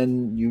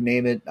Richardson, you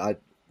name it,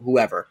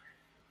 whoever.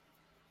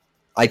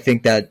 I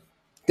think that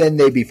then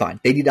they'd be fine.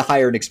 They need to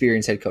hire an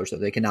experienced head coach, though.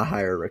 They cannot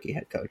hire a rookie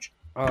head coach.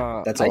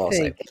 That's all I'll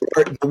say.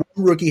 The one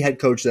rookie head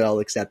coach that I'll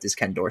accept is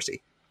Ken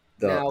Dorsey,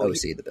 the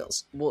OC of the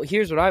Bills. Well,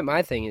 here's what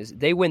my thing is.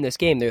 They win this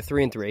game, they're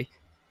 3-3.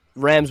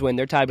 Rams win,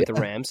 they're tied with the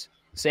Rams.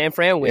 San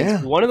Fran wins.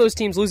 Yeah. One of those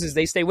teams loses,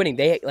 they stay winning.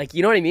 They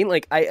you know what I mean?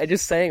 Like I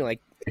just saying, like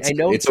I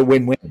know it's a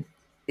win-win.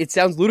 It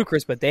sounds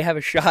ludicrous, but they have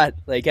a shot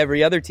like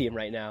every other team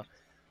right now.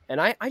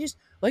 And I just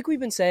like we've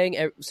been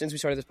saying since we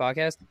started this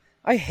podcast,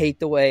 I hate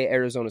the way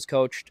Arizona's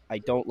coached. I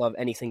don't love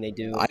anything they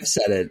do. I've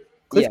said it.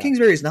 Cliff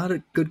Kingsbury is not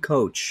a good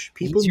coach.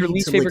 People He's your need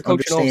least to favorite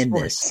coach in all understand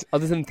sports, this.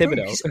 other than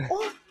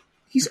Thibodeau.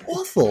 He's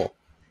awful.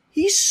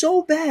 He's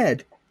so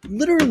bad.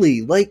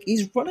 Literally, like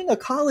he's running a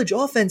college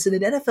offense in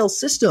an NFL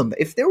system.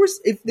 If they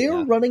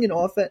were running an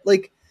offense,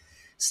 like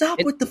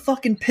stop with the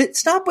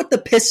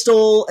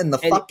pistol and the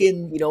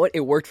fucking. You know what?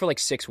 It worked for like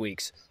 6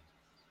 weeks.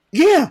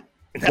 Yeah,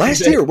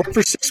 last year it worked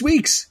for 6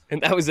 weeks,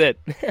 and that was it.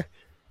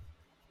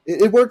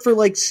 It worked for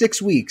like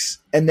 6 weeks,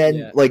 and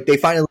then like they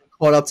finally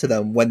caught up to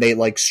them when they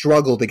like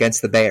struggled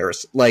against the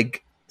Bears.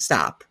 Like,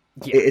 stop!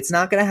 It's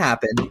not going to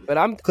happen.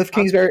 But Cliff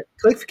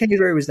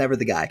Kingsbury was never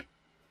the guy.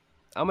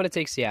 I'm going to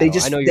take Seattle.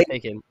 I know you're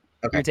taking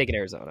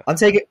Arizona. I'm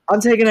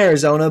taking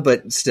Arizona,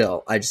 but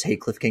still, I just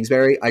hate Cliff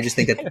Kingsbury. I just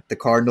think that the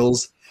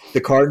Cardinals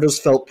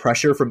felt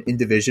pressure from in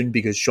division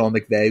because Sean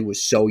McVay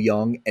was so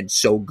young and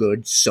so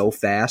good, so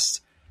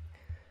fast,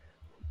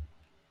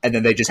 and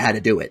then they just had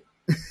to do it.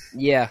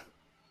 Yeah.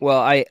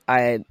 Well,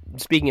 I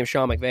speaking of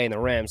Sean McVay and the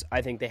Rams,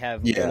 I think they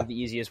have one of the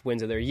easiest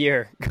wins of their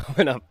year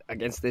coming up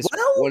against this.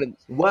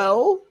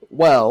 Well,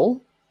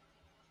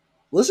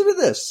 listen to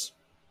this.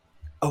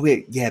 Oh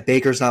wait, yeah,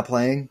 Baker's not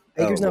playing.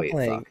 Baker's not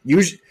playing.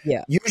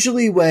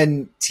 Usually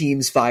when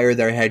teams fire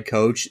their head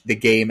coach, the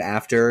game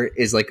after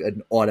is like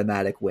an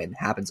automatic win.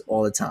 Happens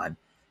all the time.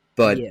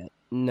 But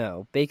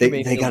no, Baker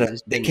they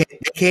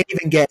can't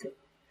even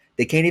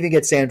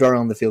get Sam Darnold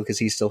on the field because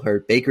he's still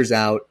hurt. Baker's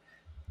out.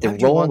 They're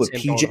rolling with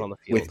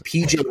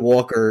PJ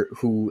Walker,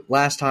 who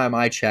last time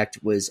I checked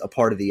was a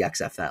part of the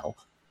XFL.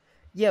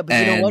 Yeah, but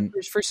you know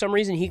what? For some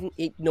reason,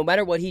 no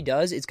matter what he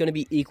does, it's going to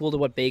be equal to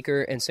what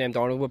Baker and Sam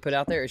Darnold would put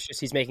out there. It's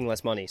just he's making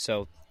less money.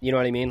 So, you know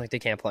what I mean? Like, they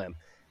can't play him,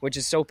 which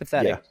is so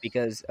pathetic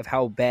because of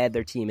how bad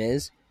their team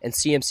is. And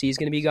CMC is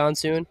going to be gone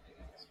soon.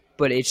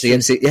 But it's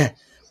CMC,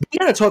 We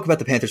got to talk about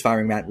the Panthers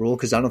firing Matt Rule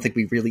because I don't think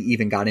we really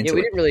even got into it.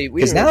 We didn't really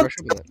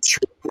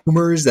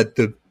rumors that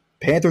the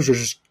Panthers are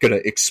just going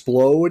to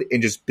explode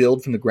and just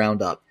build from the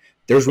ground up.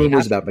 There's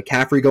rumors about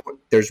McCaffrey going.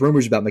 There's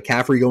rumors about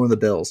McCaffrey going to the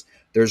Bills.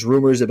 There's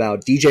rumors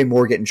about DJ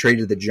Moore getting traded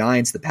to the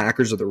Giants, the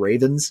Packers, or the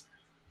Ravens.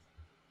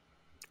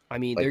 I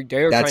mean, they're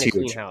trying to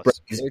clean house.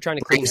 They're trying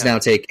to clean house. Now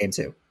take game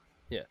 2.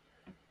 Yeah.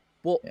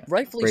 Well,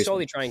 rightfully so.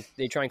 They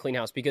try and clean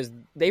house because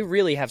they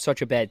really have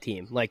such a bad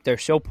team. Like they're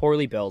so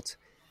poorly built.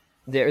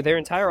 Their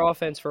entire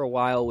offense for a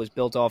while was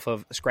built off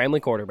of a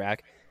scrambling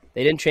quarterback.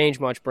 They didn't change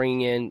much,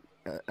 bringing in.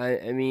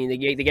 I mean, they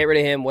get rid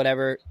of him.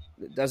 Whatever.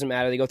 It doesn't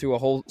matter. They go through a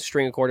whole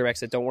string of quarterbacks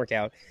that don't work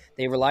out.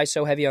 They rely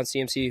so heavy on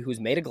CMC, who's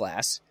made of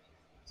glass.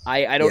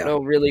 I don't know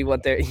really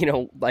what their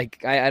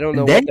I don't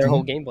know what their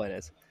whole game plan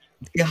is.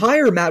 You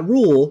hire Matt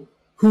Rule,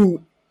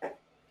 who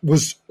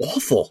was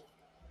awful.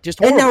 Just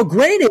horrible. And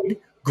now,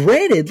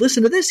 granted,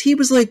 listen to this. He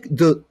was like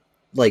the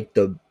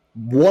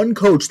one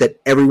coach that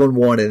everyone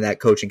wanted in that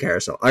coaching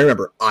carousel. I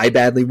remember I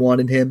badly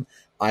wanted him.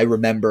 I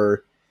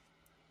remember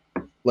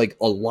like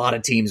a lot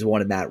of teams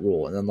wanted Matt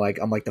Rule, and then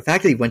I'm like the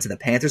fact that he went to the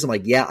Panthers. I'm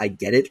like, yeah, I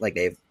get it. Like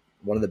they have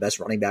one of the best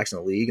running backs in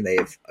the league, and they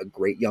have a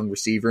great young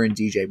receiver in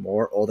DJ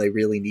Moore. All they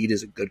really need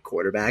is a good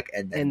quarterback,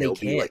 and then they'll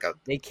be like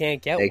they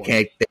can't get one.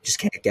 They just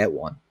can't get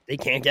one. They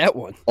can't get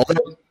one.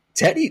 Although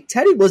Teddy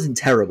wasn't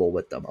terrible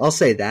with them, I'll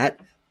say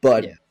that.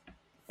 But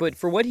but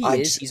for what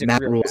he's a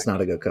Matt Rule's not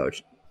a good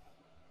coach.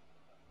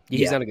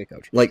 He's not a good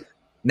coach. Like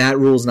Matt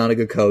Rule's not a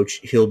good coach.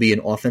 He'll be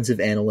an offensive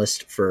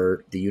analyst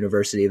for the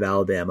University of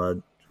Alabama,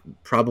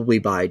 probably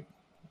by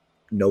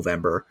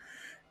November,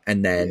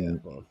 and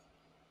then well,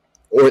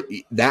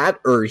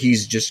 or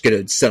he's just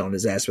gonna sit on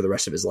his ass for the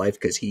rest of his life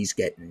because he's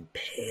getting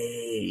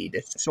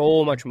paid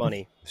so much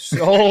money for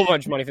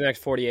the next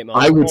 48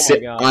 months. I would My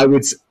sit. God. I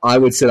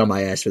would sit on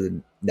my ass for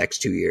the next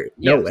 2 years.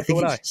 Yeah, No, I think so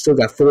would he's I. still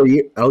got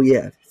 40. Oh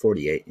yeah,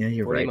 48. Yeah,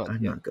 you're 48 right. months,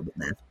 I'm yeah. not good with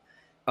math.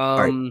 All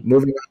right,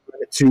 moving on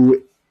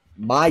to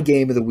my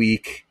game of the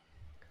week.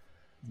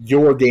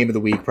 Your game of the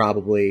week,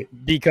 probably.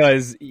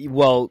 Because,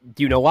 well,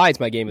 do you know why it's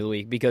my game of the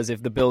week? Because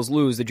if the Bills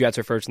lose, the Jets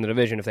are first in the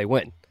division if they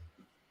win.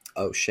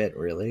 Oh shit!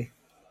 Really?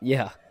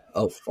 Yeah.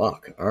 Oh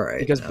fuck! All right.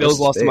 Because Now, Bills this is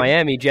lost to big.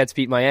 Miami, Jets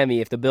beat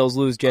Miami. If the Bills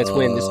lose, Jets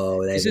win.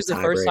 Oh, This is the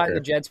first time the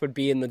tiebreaker. Jets would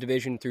be in the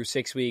division through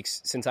 6 weeks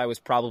since I was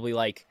probably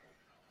like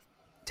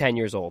 10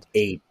 years old.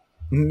 8.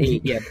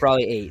 8, yeah,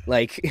 probably 8.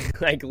 Like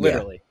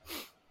literally.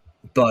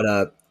 But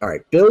all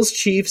right, Bills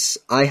Chiefs.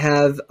 I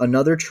have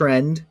another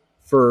trend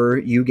for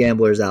you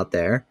gamblers out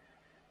there.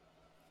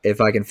 If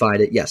I can find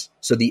it, yes.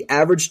 So the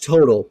average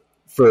total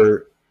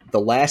for the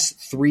last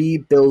 3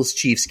 Bills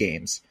Chiefs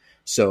games.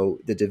 So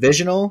the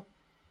divisional,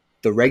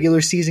 the regular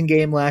season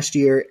game last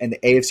year, and the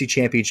AFC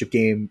Championship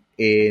game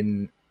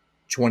in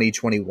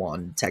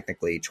 2021.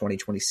 Technically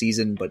 2020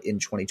 season, but in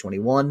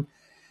 2021,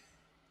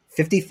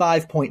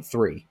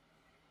 55.3.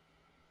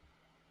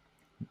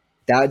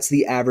 That's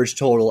the average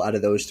total out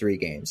of those 3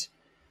 games.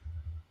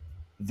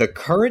 The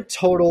current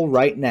total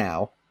right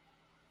now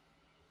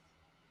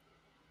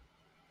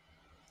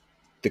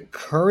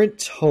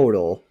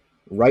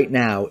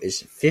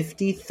is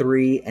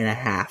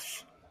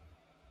 53.5.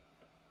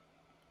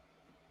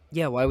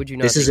 Yeah, why would you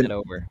not take that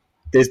over?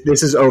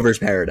 This is over's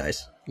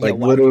paradise. Like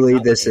why would you literally,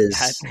 not this take is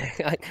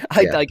that?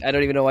 I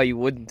don't even know why you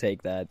wouldn't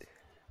take that.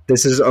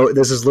 this is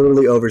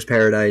literally over's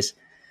paradise.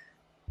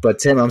 But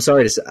Tim, I'm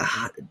sorry to say,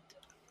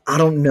 I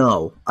don't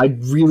know. I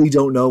really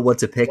don't know what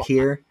to pick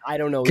here. I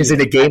don't know because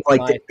in a game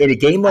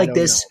like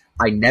this,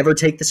 I never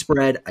take the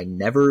spread. I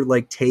never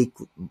take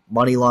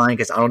money line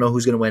because I don't know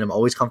who's going to win. I'm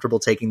always comfortable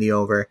taking the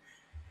over.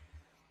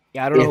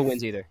 Yeah, I don't know who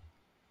wins either.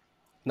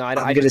 No, I'm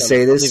going to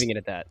say this. I'm leaving it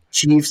at that.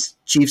 Chiefs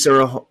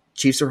are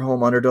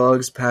home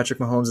underdogs. Patrick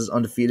Mahomes is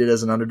undefeated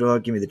as an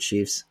underdog. Give me the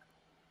Chiefs.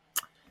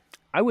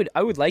 I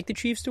would like the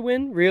Chiefs to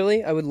win,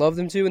 really. I would love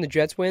them to, and the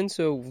Jets win,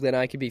 so then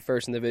I could be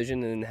first in the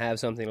division and have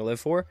something to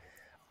live for.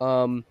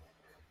 But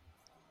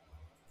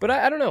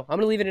I don't know. I'm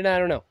going to leave it at I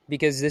don't know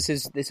because this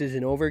is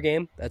an over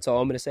game. That's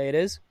all I'm going to say it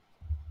is.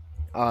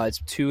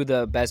 It's 2 of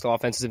the best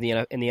offenses in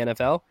the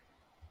NFL,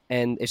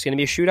 and it's going to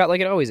be a shootout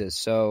like it always is.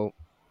 So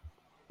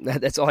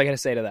that's all I got to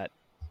say to that.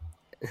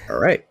 All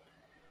right.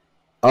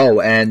 Oh,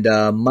 and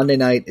Monday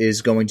night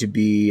is going to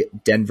be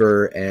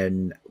Denver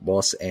and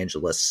Los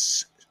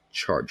Angeles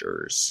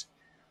Chargers.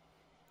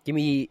 Give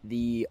me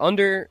the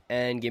under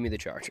and give me the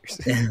Chargers.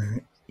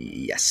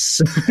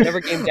 Yes. Whatever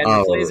game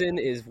Denver plays in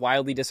is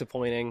wildly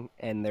disappointing,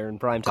 and they're in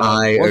prime time.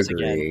 I once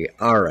agree. Again.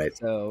 All right.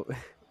 So,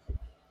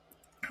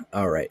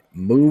 all right.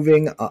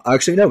 Moving.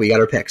 Actually, no, we got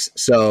our picks.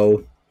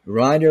 So,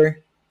 reminder: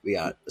 we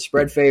got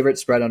spread favorite,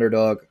 spread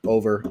underdog,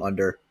 over,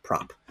 under,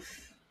 prop.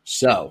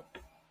 So,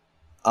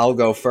 I'll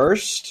go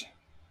first.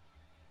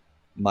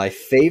 My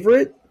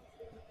favorite.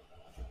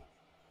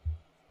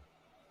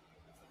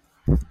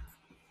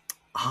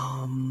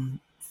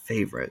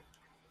 Favorite.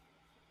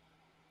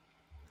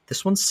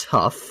 This one's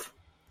tough,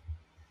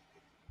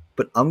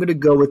 but I'm going to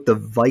go with the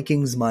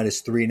Vikings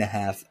minus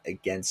 3.5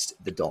 against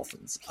the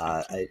Dolphins.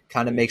 It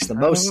kind of makes the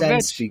most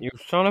sense. You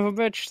son of a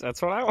bitch.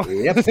 That's what I want.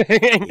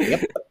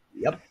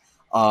 Yep.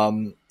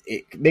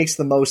 It makes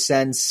the most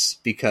sense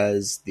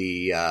because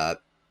the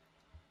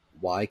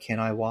why can't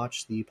I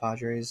watch the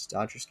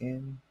Padres-Dodgers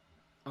game?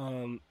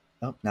 Oh,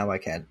 now I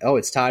can. Oh,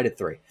 it's tied at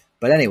 3.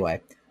 But anyway,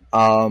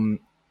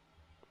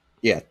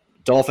 yeah,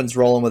 Dolphins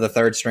rolling with a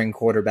third-string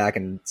quarterback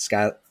and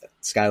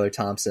Skylar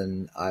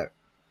Thompson.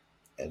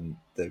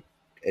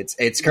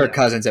 It's Kirk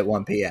Cousins at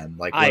 1 p.m.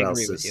 Like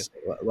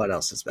what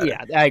else is better?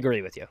 Yeah, I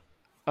agree with you.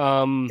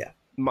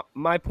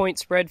 My point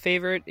spread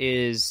favorite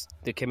is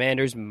the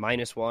Commanders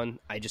 -1.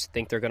 I just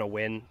think they're going to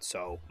win,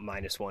 so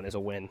 -1 is a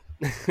win.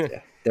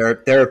 Yeah.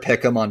 They're a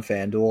pick 'em on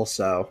FanDuel,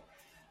 so.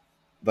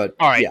 But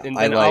all right, yeah,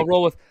 I'll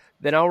roll with.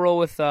 No, you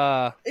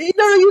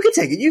can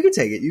take it. You can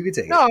take it.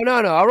 No.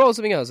 I'll roll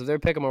something else. If they're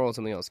pick 'em, I'll roll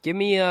something else. Give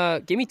me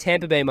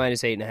Tampa Bay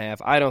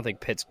 -8.5. I don't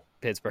think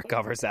Pittsburgh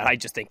covers that. I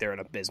just think they're an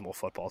abysmal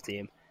football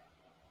team.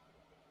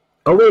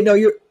 Oh wait, no,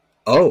 you're.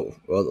 Oh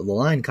well, the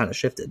line kind of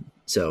shifted.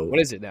 So what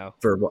is it now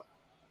for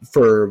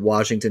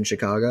Washington,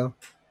 Chicago?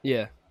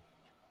 Yeah,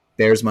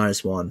 Bears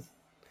 -1.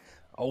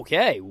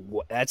 Okay,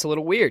 that's a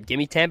little weird. Give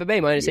me Tampa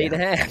Bay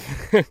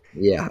 -8.5.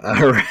 Yeah,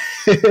 all right.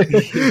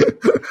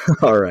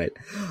 All right.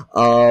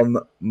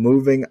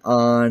 Moving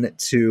on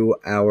to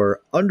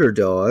our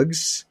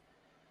underdogs.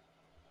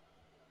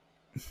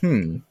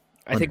 I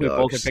think we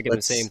both are picking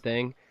the same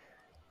thing.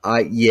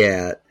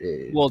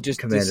 Well,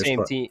 just the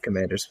same team.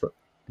 Commanders.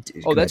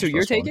 Oh, that's what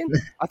you're taking?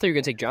 I thought you were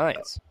going to take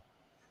Giants.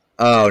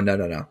 Oh,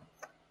 no.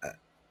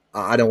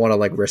 I don't want to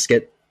risk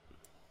it.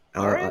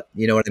 All right.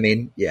 You know what I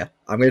mean? Yeah.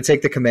 I'm going to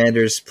take the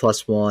Commanders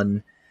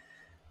 +1.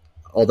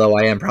 although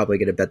I am probably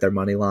going to bet their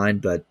money line,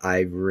 but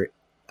I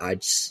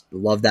just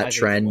love that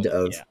trend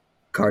of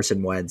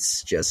Carson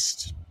Wentz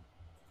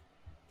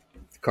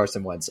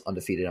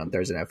undefeated on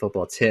Thursday Night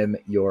Football. Tim,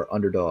 your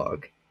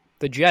underdog.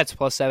 The Jets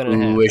plus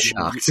 7.5. Who is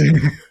shocked?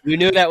 You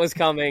knew that was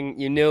coming.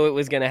 You knew it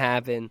was going to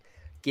happen.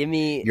 Give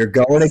me. You're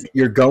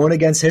going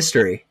against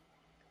history.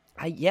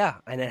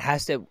 And it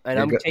has to. And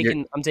I'm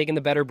taking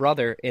the better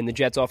brother in the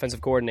Jets offensive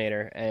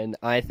coordinator, and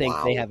I think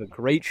they have a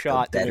great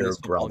shot. The better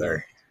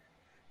brother.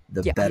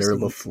 The better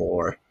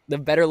LaFleur. The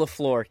better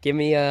LaFleur. Give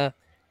me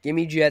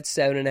Jets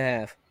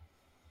 7.5.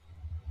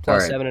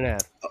 Plus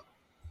 7.5.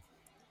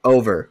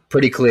 Over.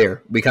 Pretty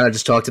clear. We kind of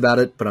just talked about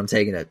it, but I'm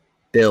taking it.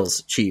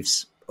 Bills,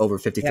 Chiefs, over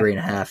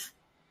 53.5.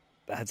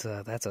 That's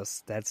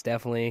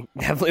definitely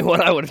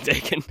what I would have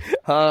taken.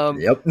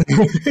 Yep.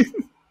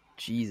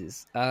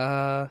 Jesus.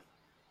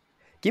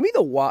 Give me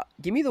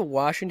the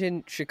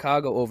Washington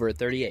Chicago over at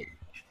 38.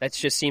 That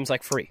just seems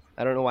like free.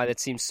 I don't know why that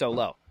seems so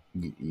low.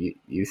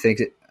 You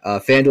think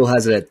FanDuel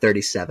has it at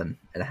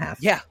 37.5?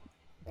 Yeah.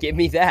 Give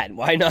me that.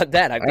 Why not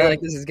that? I feel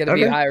like this is going to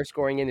be higher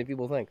scoring in than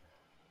people think.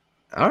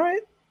 All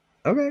right.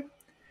 Okay.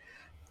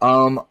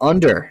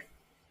 Under.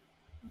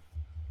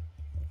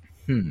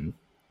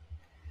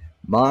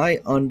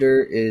 My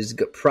under is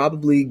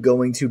probably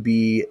going to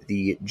be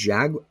the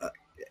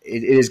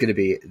It is going to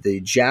be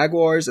the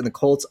Jaguars and the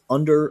Colts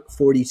under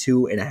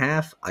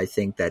 42.5. I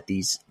think that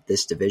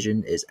this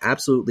division is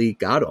absolutely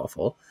god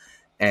awful,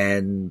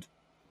 and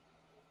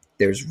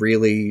there's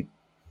really,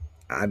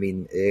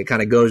 it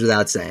kind of goes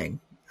without saying.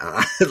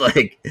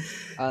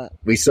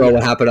 We saw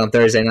what happened on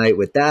Thursday night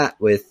with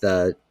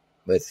the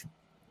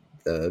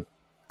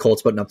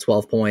Colts putting up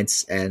 12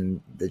 points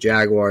and the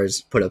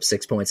Jaguars put up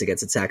 6 points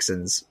against the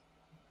Texans.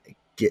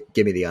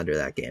 Give me the under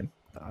that game.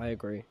 I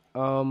agree.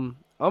 I'm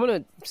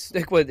going to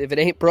stick with, if it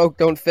ain't broke,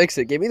 don't fix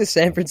it. Give me the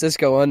San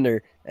Francisco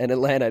under and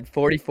Atlanta at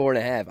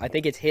 44.5. I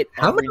think it's hit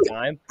every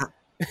time.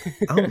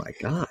 Oh my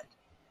God.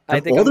 I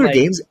think all their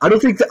games, I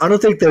don't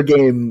think their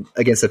game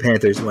against the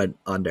Panthers went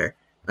under.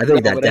 I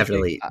think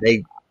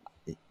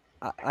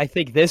I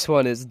think this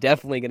one is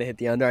definitely going to hit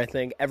the under. I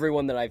think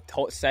everyone that I've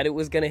said it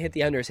was going to hit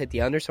the under has hit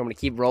the under, so I'm going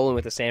to keep rolling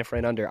with the San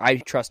Fran under. I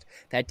trust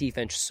that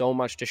defense so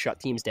much to shut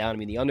teams down.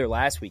 The under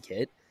last week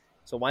hit,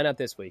 so why not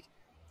this week?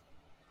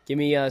 Give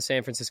me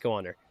San Francisco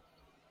under.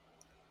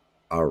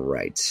 All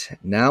right.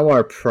 Now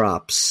our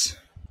props.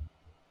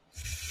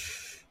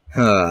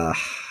 I'll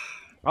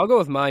go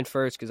with mine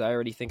first because I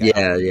already think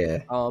Yeah.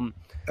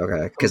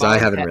 Okay, because I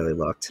haven't really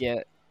looked.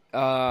 Yeah.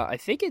 I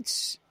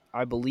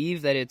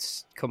believe that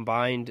it's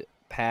combined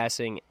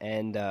passing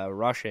and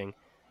rushing.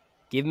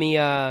 Give me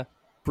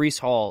Breece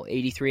Hall,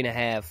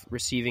 83.5,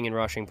 receiving and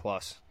rushing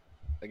plus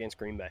against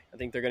Green Bay. I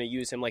think they're going to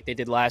use him like they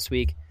did last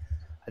week.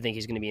 I think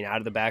he's going to be an out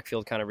of the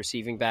backfield kind of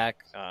receiving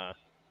back.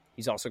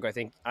 He's also,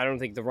 I don't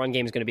think the run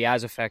game is going to be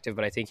as effective,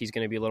 but I think he's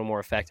going to be a little more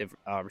effective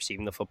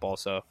receiving the football.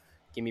 So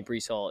give me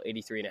Breece Hall,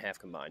 83.5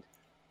 combined.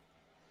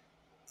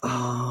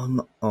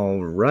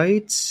 All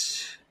right.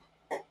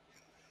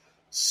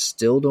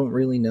 Still don't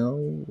really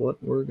know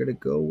what we're going to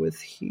go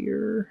with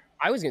here.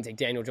 I was going to take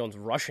Daniel Jones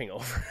rushing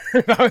over.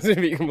 If I was going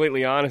to be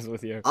completely honest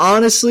with you.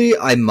 Honestly,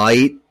 I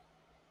might.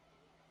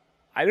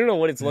 I don't know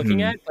what it's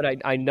looking at,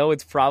 but I know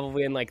it's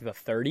probably in like the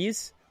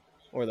 30s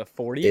or the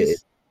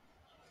 40s.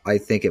 I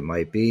think it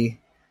might be.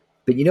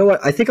 But you know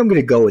what? I think I'm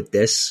going to go with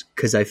this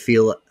because I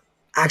feel...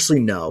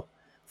 Actually, no.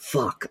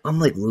 Fuck. I'm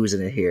like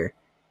losing it here.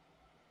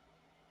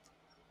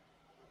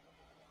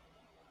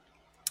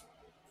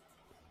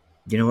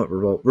 You know what?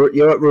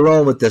 We're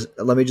rolling with this.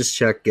 Let me just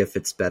check if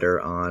it's better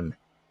on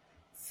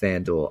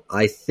FanDuel.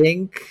 I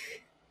think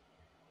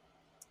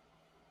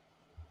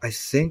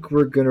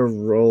we're gonna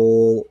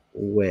roll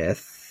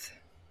with.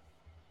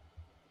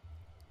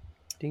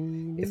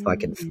 If I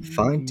can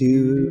find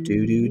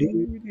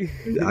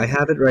I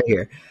have it right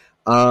here.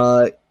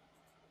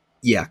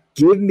 Yeah,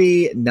 give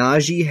me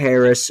Najee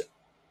Harris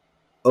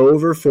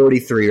over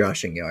 43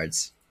 rushing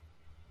yards.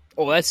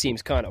 Oh, that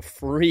seems kind of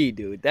free,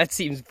 dude. That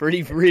seems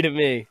pretty free to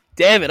me.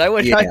 Damn it, I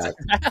wish I took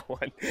that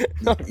one.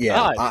 Oh,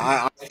 yeah,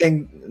 I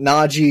think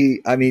Najee,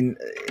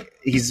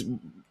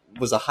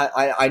 was a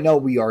high. I know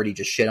we already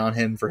just shit on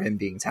him for him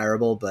being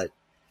terrible, but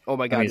oh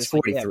my God, it's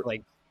 43.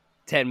 Like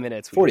 10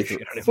 minutes.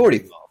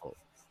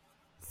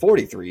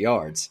 43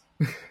 yards.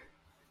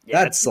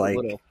 Yeah, that's a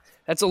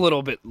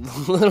little bit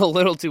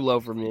too low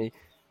for me.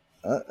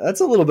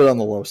 That's a little bit on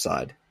the low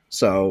side.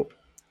 So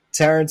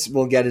Terrence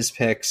will get his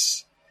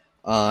picks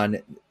on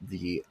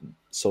the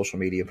social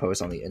media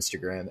posts on the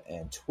Instagram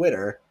and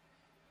Twitter.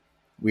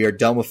 We are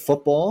done with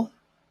football.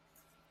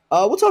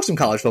 We'll talk some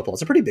college football.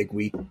 It's a pretty big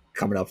week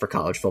coming up for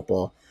college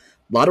football.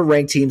 A lot of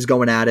ranked teams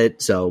going at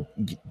it, so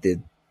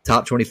the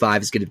top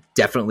 25 is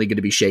definitely going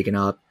to be shaken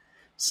up.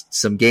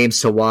 Some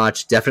games to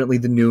watch. Definitely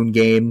the noon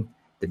game.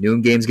 The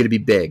noon game is going to be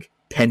big.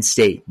 Penn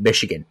State,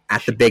 Michigan,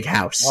 at the Big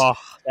House. Oh,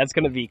 that's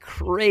going to be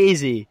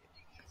crazy.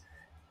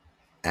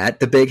 At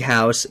the Big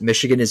House,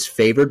 Michigan is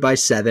favored by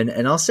 7,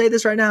 and I'll say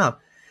this right now.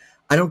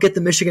 I don't get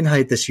the Michigan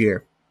hype this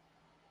year.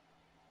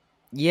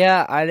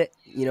 Yeah,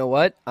 you know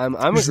what? I'm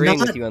There's agreeing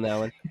not, with you on that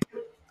one.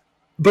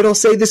 but I'll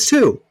say this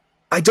too.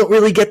 I don't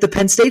really get the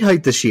Penn State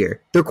hype this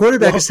year. Their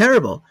quarterback is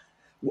terrible.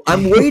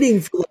 I'm waiting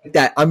for like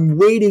that. I'm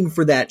waiting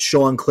for that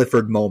Sean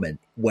Clifford moment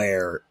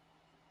where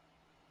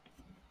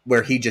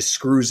he just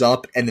screws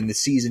up and then the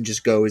season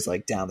just goes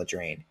like down the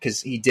drain,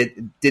 because he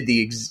did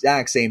the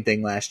exact same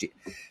thing last year.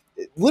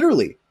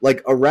 Literally,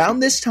 like around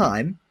this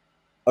time,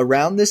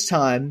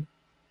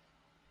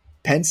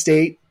 Penn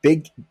State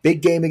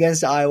big game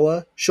against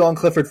Iowa. Sean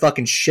Clifford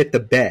fucking shit the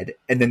bed,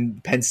 and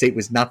then Penn State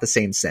was not the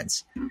same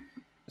since.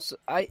 So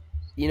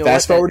you know,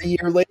 fast forward a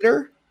year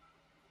later,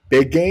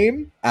 big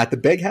game at the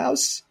big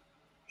house.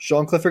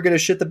 Sean Clifford gonna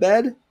shit the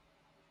bed?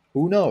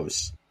 Who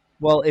knows?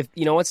 Well, if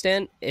you know what,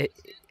 Stan,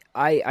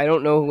 I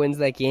don't know who wins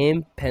that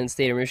game, Penn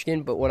State or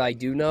Michigan, but what I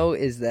do know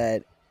is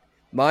that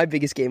my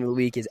biggest game of the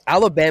week is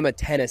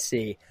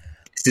Alabama-Tennessee.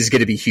 This is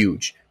going to be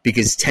huge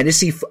because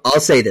Tennessee.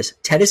 I'll say this: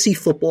 Tennessee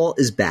football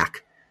is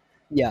back.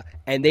 Yeah,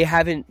 and they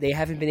haven't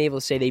been able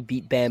to say they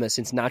beat Bama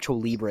since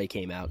Nacho Libre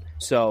came out.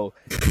 So,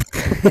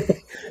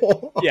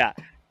 yeah.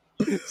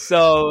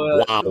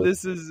 So wow.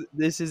 this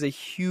is a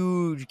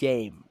huge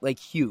game, like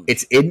huge.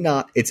 It's in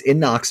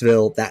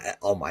Knoxville. That,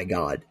 oh my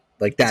god,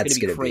 like that's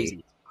going to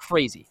be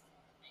crazy.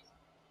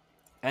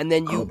 And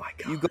then you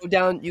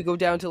go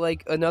down to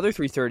like another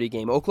 3:30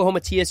 game. Oklahoma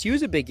TSU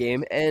is a big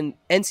game, and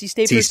NC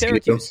State versus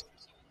Syracuse.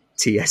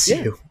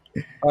 TSU.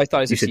 Yeah. Oh, I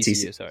thought it was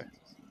TCU. Sorry.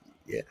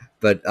 Yeah,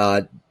 but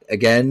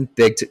again,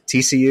 big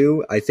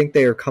TCU. I think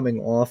they are coming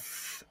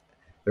off.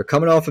 They're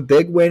coming off a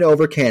big win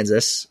over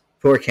Kansas.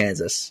 Poor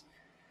Kansas.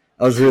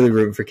 I was really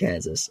rooting for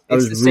Kansas.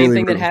 It's the same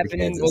thing that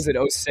happened in, was it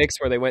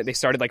 06, where they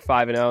started like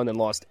 5-0 and then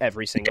lost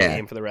every single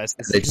game for the rest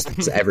of the season. They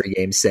just every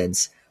game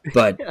since.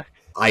 But yeah.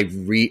 I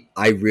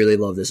really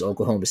love this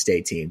Oklahoma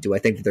State team. Do I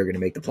think that they're going to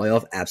make the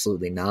playoff?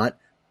 Absolutely not.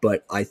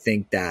 But I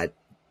think that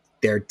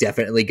they're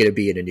definitely going to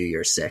be in a New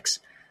Year's Six.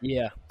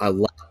 Yeah.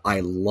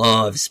 I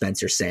love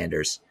Spencer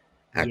Sanders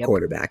at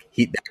quarterback.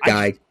 That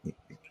guy,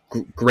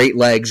 great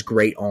legs,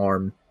 great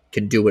arm,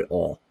 can do it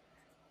all.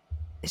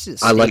 This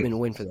is a statement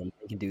win for them.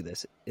 They can do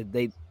this.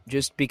 They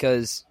just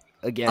because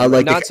again. I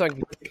like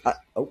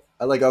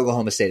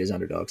Oklahoma State as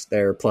underdogs.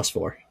 They're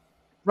 +4.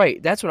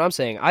 Right, that's what I'm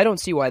saying. I don't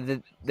see why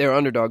they're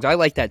underdogs. I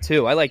like that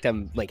too. I like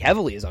them like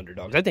heavily as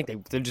underdogs. I think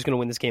they're just going to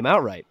win this game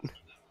outright.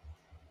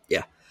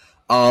 Yeah.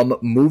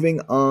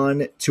 Moving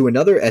on to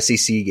another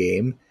SEC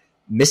game,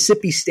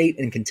 Mississippi State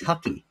and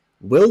Kentucky.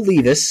 Will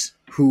Levis,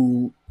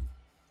 who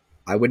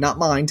I would not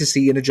mind to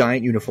see in a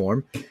giant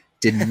uniform,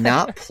 did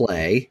not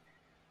play.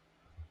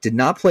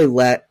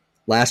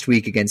 Last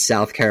week against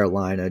South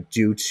Carolina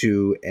due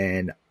to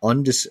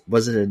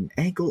was it an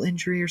ankle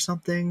injury or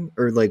something,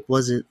 or like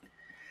was it?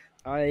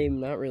 I'm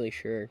not really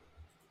sure.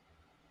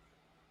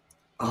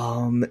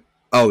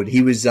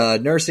 He was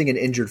nursing an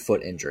injured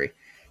foot injury,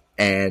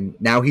 and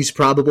now he's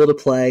probable to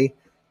play.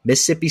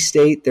 Mississippi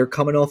State, they're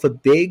coming off a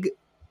big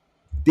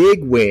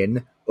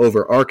win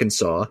over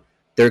Arkansas.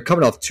 They're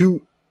coming off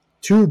two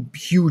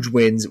huge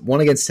wins,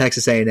 one against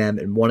Texas A&M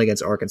and one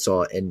against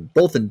Arkansas, and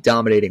both in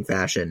dominating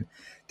fashion.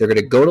 They're going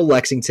to go to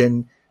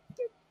Lexington.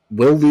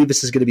 Will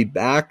Levis is going to be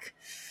back.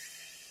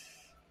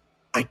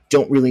 I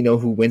don't really know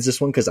who wins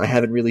this one because I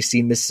haven't really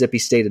seen Mississippi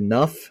State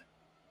enough.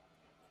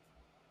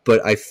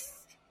 But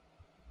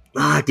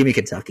give me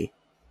Kentucky.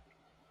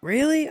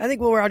 Really? I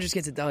think Will Rogers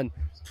gets it done.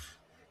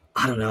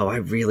 I don't know. I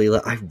really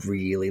like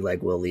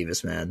Will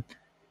Levis, man.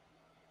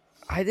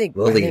 I think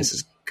Will Levis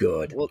is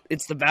good. Well,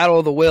 it's the battle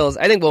of the wills.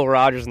 I think Will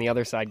Rogers on the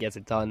other side gets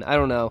it done. I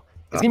don't know.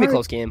 It's gonna be a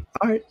close game.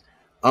 All right.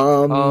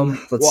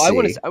 Let's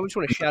see. I just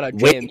want to shout out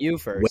JMU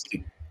first.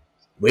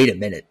 Wait a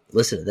minute.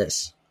 Listen to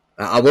this.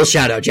 I will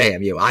shout out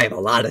JMU. I have a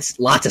lot to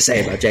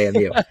say about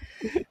JMU.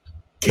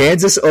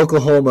 Kansas,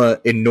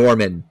 Oklahoma in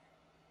Norman.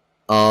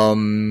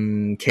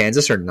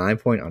 Kansas are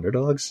 9-point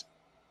underdogs.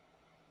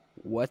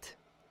 What?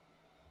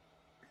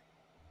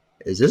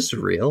 Is this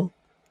real?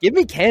 Give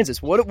me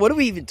Kansas. What are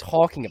we even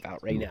talking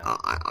about right now?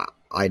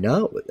 I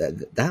know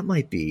that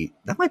might be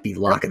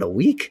lock of the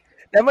week.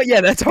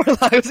 That's our.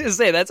 I was gonna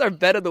say that's our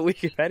bet of the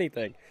week, if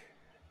anything.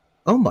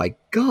 Oh my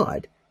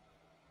god,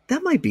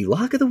 that might be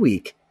lock of the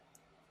week.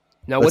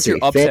 Now, what's your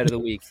upset of the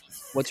week?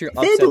 What's your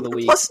upset of the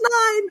week? +9.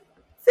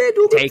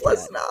 FanDuel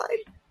 +9.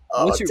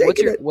 Oh,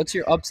 what's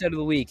your upset of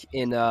the week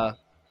in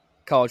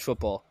college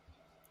football?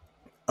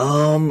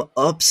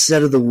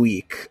 Upset of the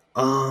week.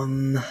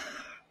 I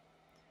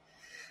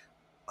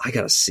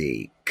gotta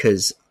see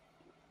because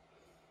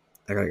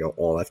I gotta go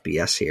all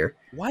FBS here.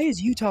 Why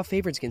is Utah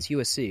favorites against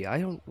USC?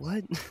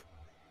 What?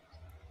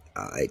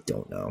 I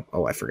don't know.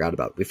 Oh, we forgot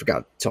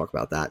to talk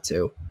about that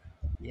too.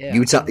 Yeah,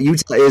 Utah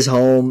is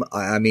home.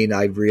 I mean,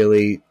 I love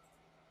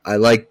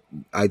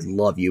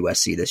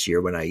USC this year.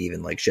 When I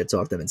even like shit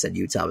talked them and said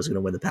Utah was going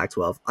to win the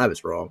Pac-12, I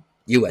was wrong.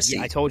 USC.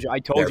 Yeah, I told you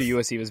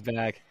USC was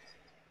back.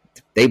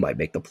 They might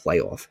make the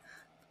playoff.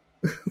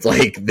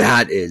 Like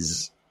that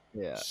is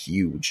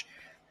huge.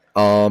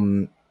 I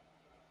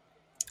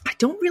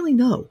don't really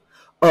know.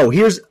 Oh,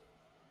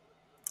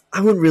 I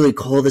wouldn't really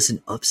call this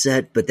an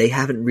upset, but they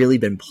haven't really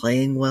been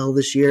playing well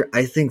this year.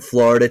 I think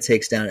Florida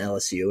takes down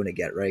LSU in a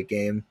get-right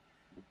game.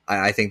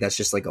 I think that's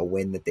just like a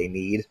win that they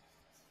need.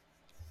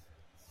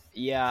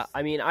 Yeah,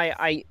 I mean,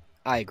 I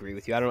agree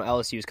with you. I don't know.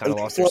 LSU's kind of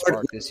lost their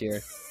spark this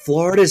year.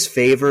 Florida's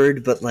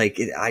favored, but like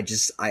I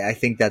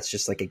think that's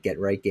just like a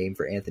get-right game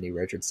for Anthony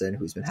Richardson,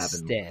 who's been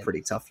having a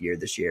pretty tough year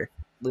this year.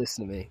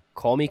 Listen to me.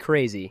 Call me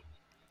crazy.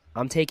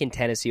 I'm taking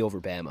Tennessee over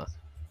Bama.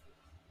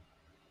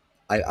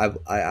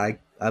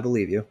 I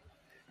believe you.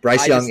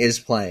 Bryce Young is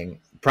playing.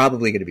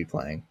 Probably going to be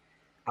playing.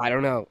 I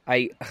don't know.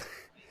 I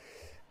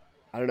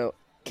don't know.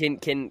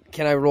 Can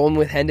I roll him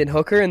with Hendon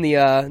Hooker in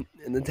the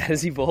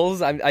Tennessee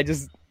Bulls? I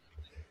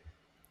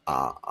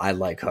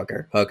like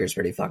Hooker. Hooker's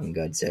pretty fucking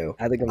good too.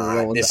 I think I'm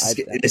rolling.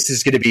 This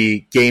is going to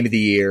be game of the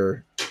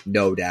year,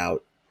 no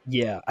doubt.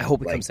 Yeah, I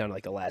hope it comes down to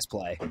like the last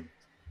play.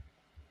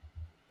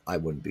 I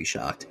wouldn't be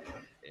shocked.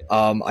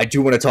 I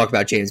do want to talk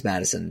about James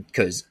Madison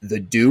because the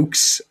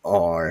Dukes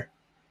are.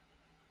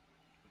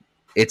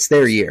 It's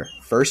their yeir.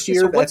 First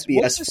year of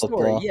FBS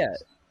football. Story? Yeah.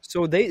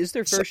 So is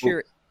their first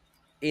year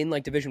in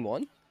like Division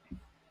I?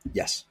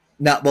 Yes.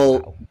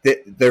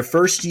 Their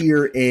first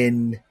year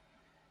in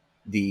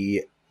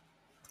the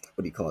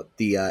what do you call it?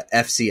 The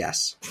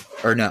FCS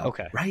or no?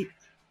 Okay. Right?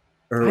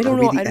 Or I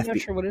don't know. I'm not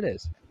sure what it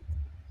is.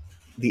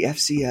 The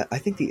FCS. I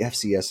think the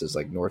FCS is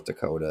like North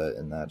Dakota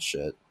and that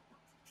shit.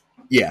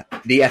 Yeah,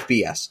 the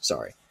FBS.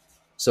 Sorry.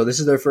 So this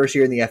is their first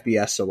year in the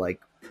FBS. So like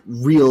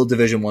real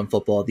Division I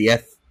football. The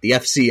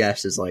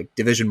FCS is like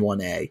Division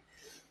 1A.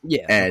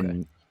 Yeah.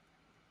 And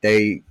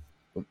they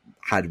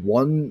had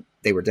one.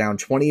 They were down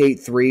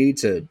 28-3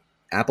 to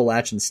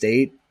Appalachian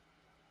State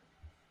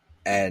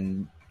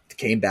and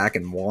came back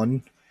and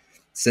won.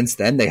 Since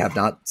then, they have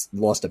not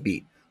lost a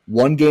beat.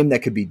 One game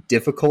that could be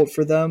difficult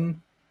for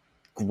them,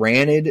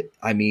 granted,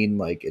 I mean,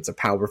 like it's a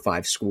Power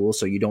 5 school,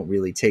 so you don't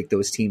really take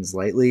those teams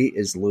lightly,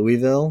 is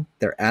Louisville.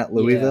 They're at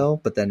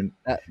Louisville, but then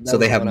so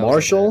they have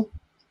Marshall.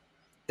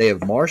 They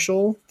have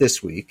Marshall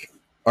this week.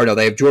 Or no,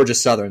 they have Georgia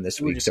Southern this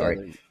week,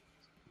 sorry.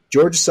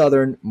 Georgia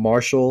Southern,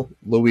 Marshall,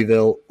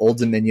 Louisville, Old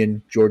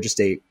Dominion, Georgia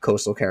State,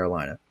 Coastal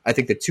Carolina. I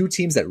think the two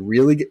teams that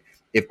really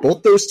if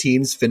both those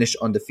teams finish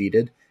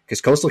undefeated,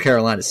 because Coastal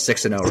Carolina is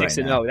 6-0 right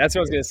now. 6-0, that's what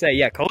I was going to say.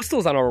 Yeah,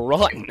 Coastal's on a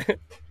run.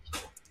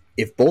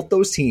 If both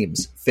those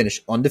teams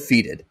finish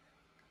undefeated,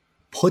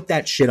 put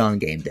that shit on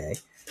game day.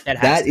 It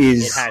has to be.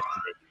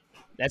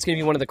 That's going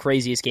to be one of the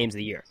craziest games of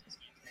the year.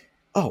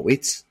 Oh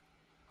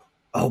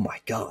my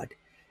God.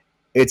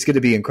 It's going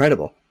to be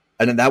incredible.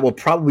 And then that will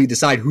probably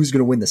decide who's going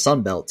to win the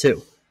Sun Belt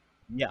too.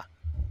 Yeah.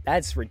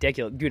 That's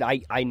ridiculous. Dude,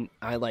 I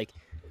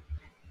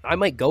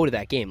might go to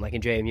that game, like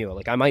in JMU.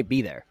 Like, I might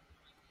be there.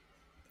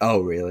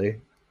 Oh,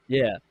 really?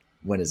 Yeah.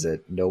 When is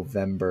it?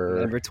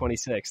 November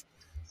 26th.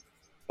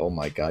 Oh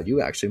my God,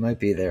 you actually might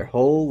be there.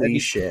 Holy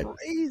shit.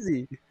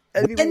 Crazy.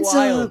 That'd be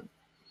wild.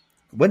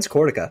 When's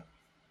Cortica?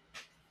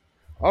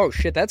 Oh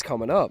shit, that's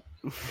coming up.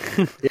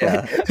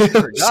 Yeah. I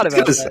forgot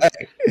about that.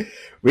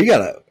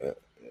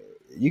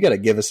 You gotta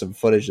give us some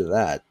footage of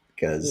that,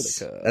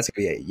 because that's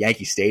gonna be at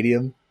Yankee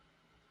Stadium.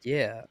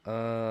 Yeah.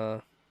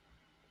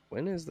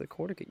 When is the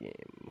Cortica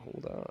game?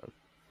 Hold on.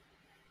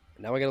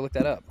 Now I gotta look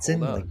that up. I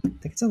think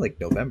it's in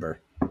like November.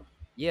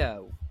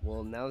 Yeah,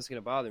 well, now it's going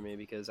to bother me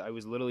because I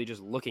was literally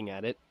just looking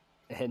at it,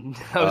 and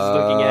I was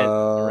looking at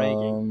the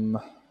ranking.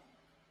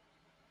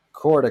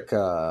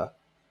 Cortica,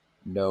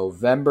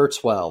 November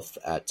 12th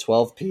at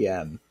 12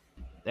 p.m.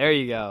 There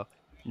you go.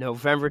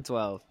 November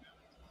 12th.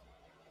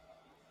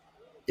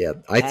 Yeah,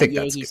 I think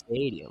that's Yankee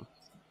Stadium.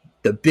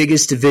 The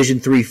biggest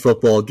Division III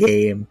football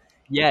game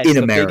in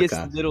America. The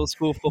biggest middle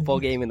school football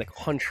game in the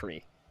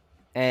country.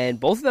 And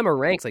both of them are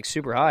ranked like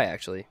super high,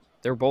 actually.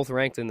 They're both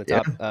ranked in the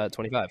top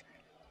 25.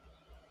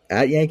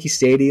 At Yankee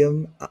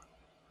Stadium,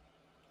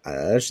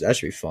 that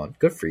should be fun.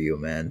 Good for you,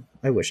 man.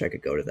 I wish I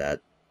could go to that.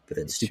 But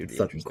then stupid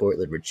fucking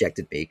Cortland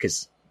rejected me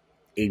because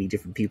 80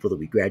 different people that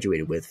we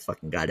graduated with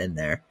fucking got in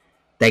there.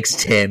 Thanks,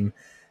 Tim.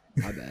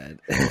 My bad.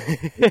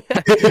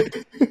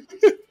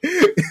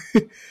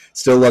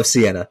 Still love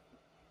Sienna.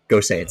 Go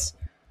Saints.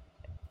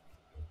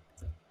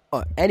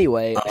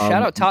 Anyway,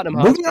 shout out Tottenham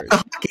Hotspur.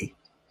 Hockey.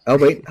 Oh,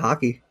 wait,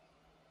 hockey.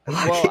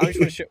 Well, we're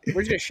just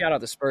going to shout out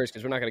the Spurs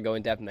because we're not going to go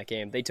in depth in that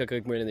game. They took a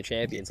win in the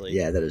Champions League.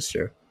 Yeah, that is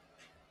true.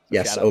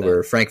 Yes,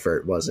 over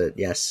Frankfurt, was it?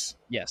 Yes.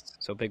 Yes,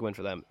 so big win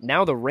for them.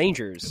 Now the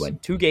Rangers,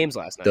 2 games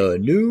last night. The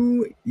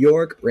New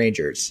York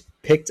Rangers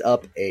picked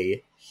up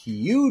a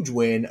huge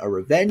win, a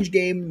revenge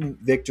game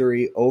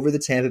victory over the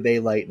Tampa Bay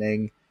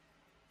Lightning.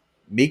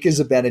 Mika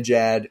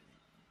Zibanejad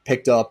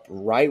picked up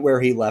right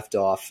where he left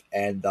off,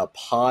 and the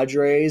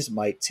Padres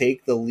might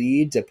take the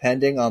lead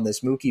depending on this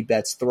Mookie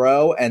Betts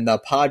throw, and the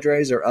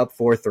Padres are up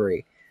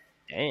 4-3.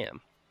 Damn.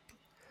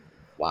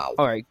 Wow.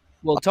 All right.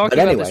 Well, talking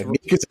about this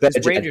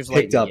Rangers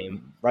picked up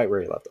game, right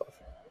where he left off.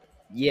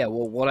 Yeah,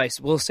 well, what I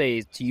will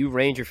say to you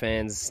Ranger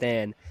fans,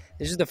 Stan,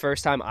 this is the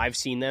first time I've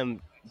seen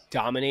them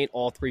dominate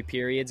all 3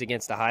 periods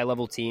against a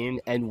high-level team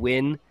and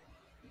win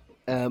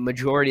a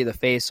majority of the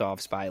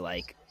face-offs by,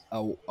 like,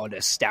 an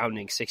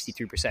astounding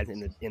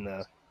 63% in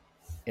the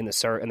in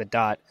the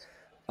dot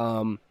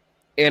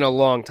in a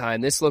long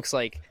time. This looks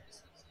like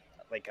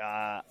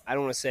I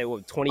don't want to say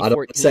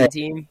 2014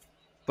 team,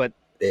 but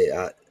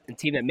the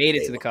team that made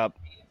it to the Cup.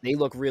 They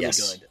look really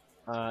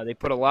good. They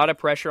put a lot of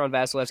pressure on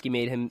Vasilevsky,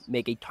 made him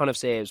make a ton of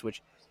saves,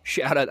 which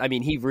shout out. I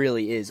mean, he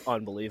really is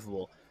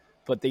unbelievable.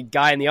 But the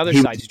guy on the other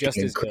side is just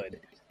as good.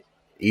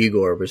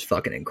 Igor was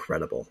fucking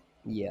incredible.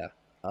 Yeah.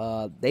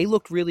 They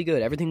looked really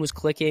good. Everything was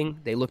clicking.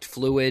 They looked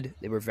fluid.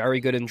 They were very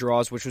good in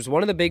draws, which was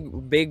one of the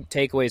big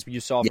takeaways you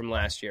saw from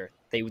last year.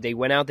 They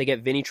went out, they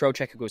get Vinny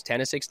Trocheck, who goes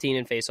 10-16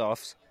 in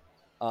faceoffs,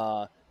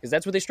 because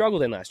that's what they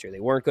struggled in last year. They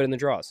weren't good in the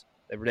draws.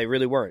 They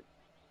really weren't.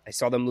 I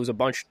saw them lose a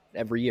bunch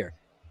every year.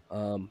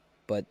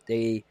 But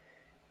they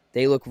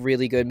look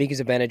really good. Mika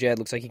Zibanejad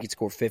looks like he could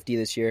score 50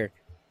 this year.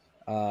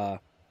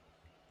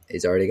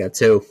 He's already got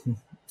 2.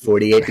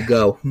 48 to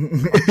go.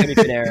 Artemi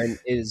Panarin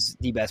is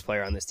the best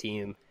player on this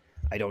team.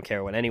 I don't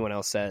care what anyone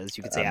else says.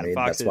 You could say Adam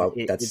Fox.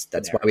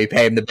 That's why we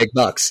pay him the big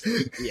bucks.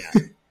 Yeah.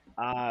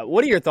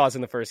 What are your thoughts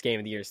on the first game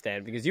of the year,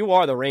 Stan? Because you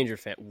are the Ranger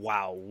fan.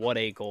 Wow, what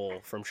a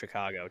goal from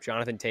Chicago.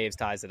 Jonathan Toews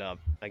ties it up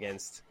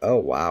against the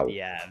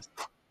Avs.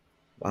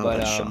 Wow,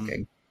 that's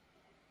shocking.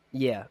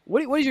 Yeah.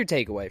 What is your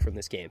takeaway from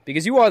this game?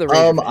 Because you are the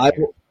Ranger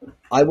fan.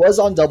 I was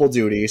on double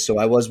duty, so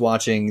I was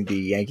watching the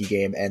Yankee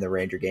game and the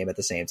Ranger game at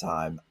the same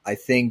time. I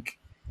think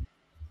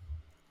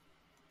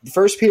the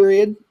first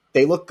period,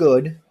 they looked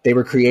good. They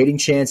were creating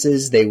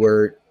chances. They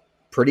were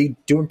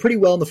doing pretty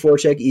well in the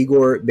forecheck.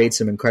 Igor made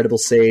some incredible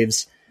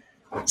saves.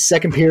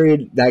 Second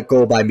period, that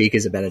goal by Mika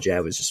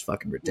Zibanejad was just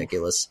fucking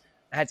ridiculous.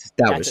 That's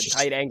a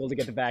tight angle to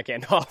get the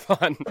backhand off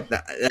on.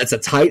 That's a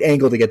tight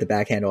angle to get the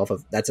backhand off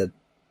of. That's an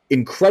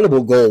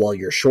incredible goal while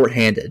you're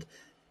shorthanded.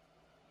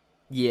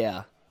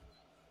 Yeah.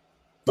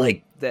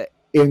 Like, that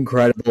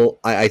incredible.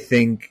 I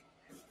think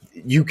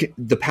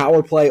the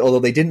power play, although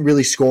they didn't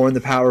really score in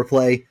the power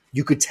play,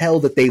 you could tell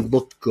that they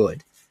looked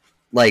good.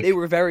 Like, they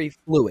were very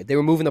fluid. They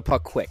were moving the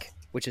puck quick,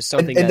 which is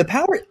something the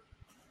power,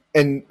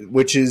 and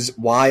which is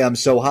why I'm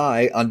so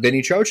high on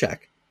Vinny Trocheck,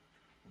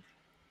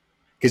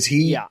 because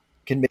he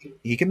can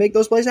make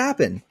those plays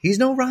happen. He's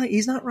not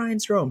Ryan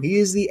Strome. He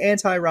is the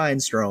anti Ryan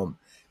Strome.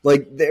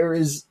 Like, there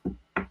is.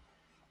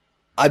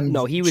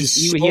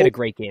 He had a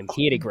great game.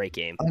 He had a great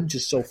game. I'm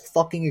just so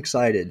fucking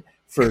excited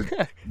for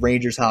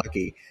Rangers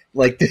hockey.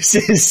 Like, this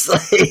is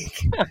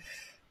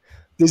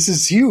this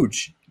is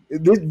huge.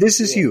 This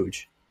is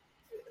huge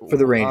for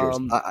the Rangers.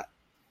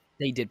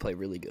 They did play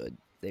really good.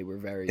 They were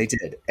very. They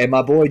did, and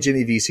my boy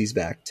Jimmy Vesey's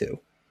back too.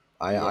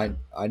 I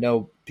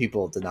know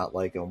people did not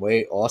like him.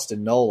 Wait,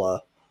 Austin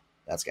Nola,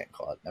 that's getting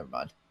caught. Never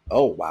mind.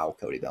 Oh wow,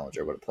 Cody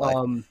Bellinger, what a play.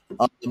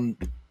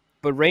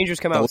 But Rangers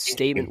come out with a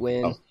statement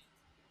win. Oh.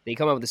 They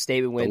come out with a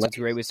statement win. So it's a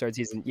great way to start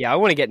the season. Yeah, I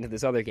want to get into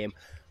this other game.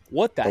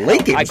 What the hell?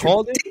 Late game I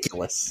called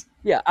ridiculous.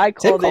 It. Yeah, I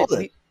called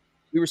it.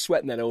 We were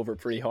sweating that over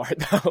pretty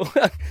hard though.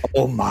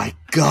 Oh my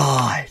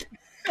god,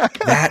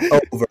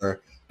 that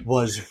over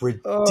was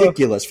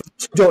ridiculous. For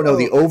those who don't know,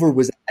 the over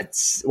was at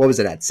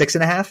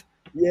 6.5.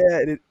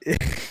 Yeah,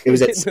 it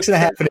was at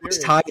 6.5, and it was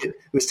tied. It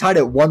was tied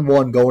at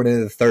 1-1 going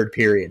into the third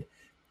period,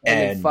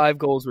 and 5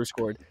 goals were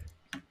scored.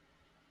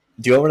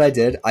 Do you know what I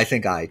did? I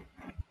think I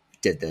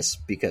did this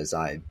because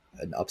I'm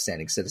an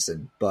upstanding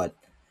citizen, but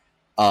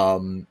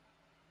I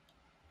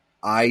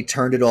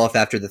turned it off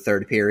after the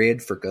third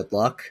period for good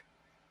luck,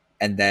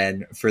 and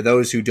then for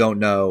those who don't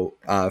know,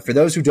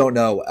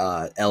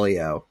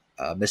 Elio,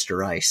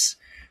 Mr. Ice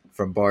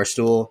from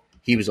Barstool,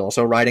 he was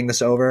also writing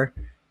this over.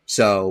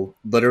 So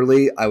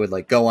literally, I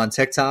would go on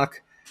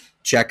TikTok,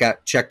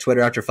 check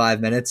Twitter after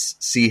 5 minutes,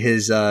 see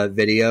his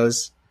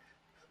videos.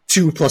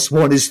 2 +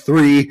 1 is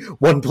 3.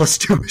 1 +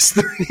 2 is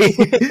 3.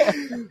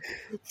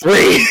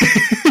 3.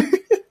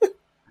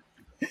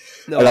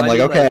 No, and I'm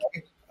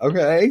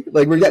okay.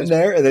 Like, we're getting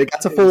there. And then it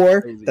got to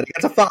 4. Then it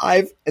got to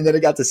 5. And then it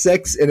got to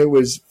 6. And it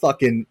was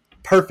fucking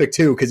perfect,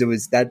 too, because it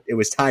was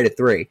tied at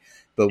 3.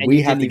 But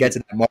we have to get to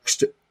that mark.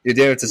 You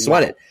didn't have to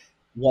sweat it.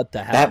 What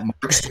the hell? That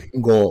Mark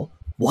Stone goal.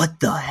 What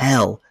the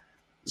hell?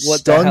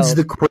 Stuns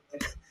the crap.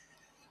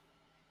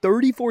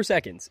 34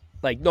 seconds.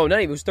 No, not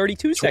even. It was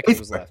 32 seconds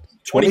was left.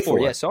 24.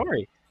 Yeah,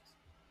 sorry.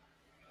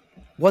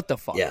 What the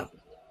fuck? Yeah.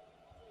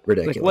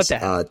 Ridiculous. What the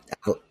hell?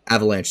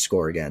 Avalanche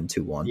score again,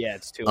 2-1. Yeah,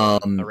 it's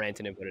 2-1.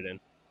 Rantanen put it in.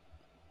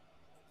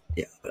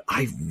 Yeah, but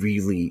I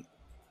really...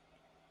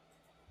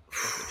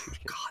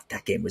 God,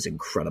 that game was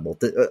incredible.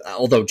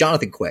 Although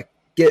Jonathan Quick,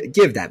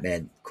 give that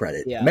man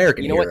credit. Yeah.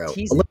 American hero. What?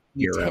 He's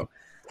hero.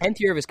 10th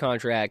year of his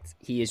contract.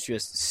 He is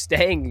just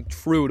staying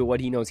true to what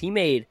he knows. He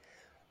made,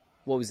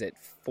 what was it,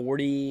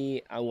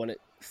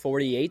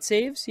 48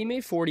 saves? He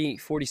made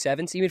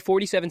 47. He made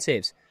 47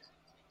 saves.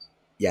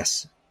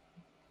 Yes.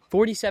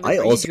 47?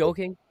 Are you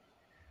joking?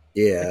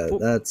 Yeah,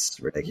 that's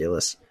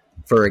ridiculous.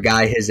 For a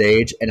guy his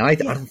age, and I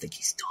don't think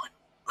he's done.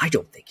 I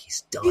don't think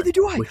he's done. Neither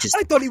do I. Which is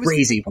I thought he was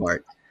crazy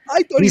part.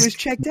 I thought he was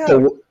checked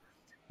out.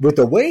 With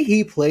the way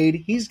he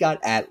played, he's got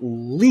at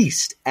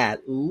least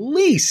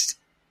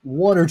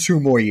 1 or 2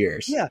 more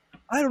years. Yeah.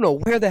 I don't know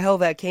where the hell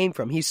that came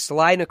from. He's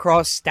sliding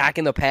across,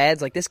 stacking the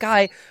pads. This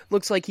guy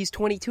looks like he's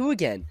 22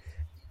 again.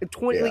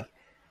 Yeah.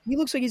 He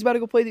looks like he's about to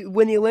go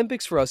win the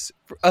Olympics for us.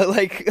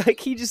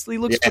 He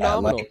looks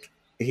phenomenal. Like,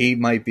 he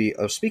might be.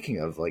 Oh, speaking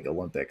of like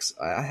Olympics,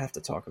 I have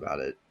to talk about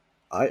it.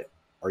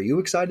 Are you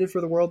excited for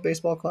the World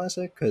Baseball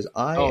Classic? Because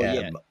I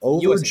am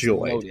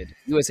overjoyed.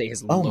 USA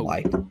is oh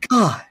loaded. my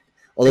god!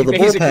 Although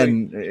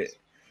the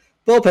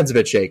bullpen's a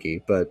bit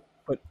shaky, but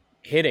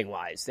hitting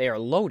wise, they are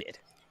loaded.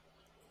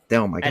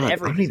 Oh my god! I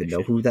don't even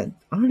know who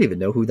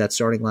that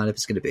starting lineup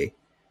is going to be.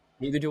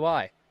 Neither do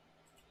I.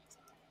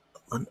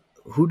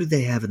 Who do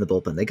they have in the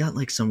bullpen? They got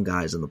like some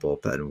guys in the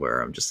bullpen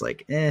where I'm just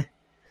like, eh.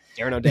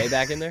 Darren O'Day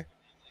back in there?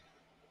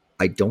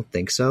 I don't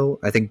think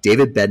so. I think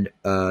David Ben.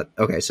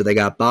 Okay, so they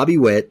got Bobby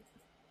Witt,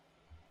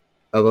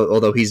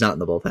 although he's not in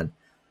the bullpen.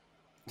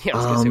 Yeah, I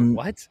was going to say,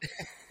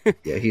 what?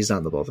 Yeah, he's not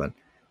in the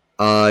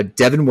bullpen.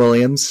 Devin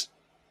Williams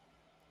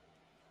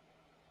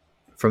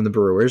from the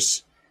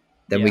Brewers.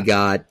 Then we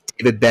got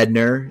David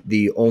Bednar,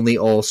 the only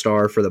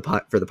All-Star for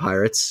the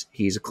Pirates.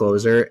 He's a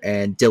closer,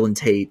 and Dylan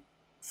Tate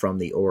from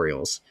the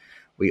Orioles.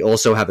 We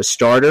also have a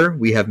starter.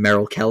 We have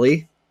Merrill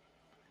Kelly.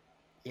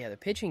 Yeah, the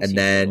pitching. And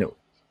then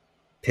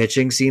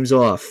pitching seems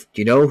off.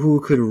 Do you know who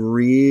could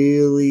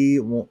really,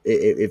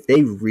 if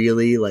they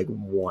really like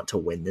want to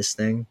win this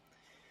thing?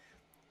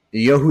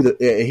 You know who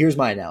here's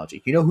my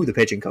analogy. You know who the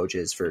pitching coach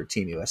is for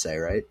Team USA,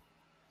 right?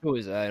 Who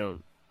is that? I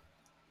don't.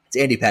 It's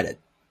Andy Pettitte.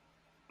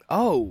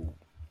 Oh.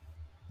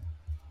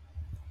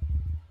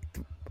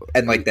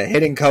 And like the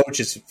hitting coach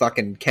is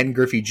fucking Ken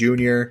Griffey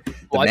Jr. The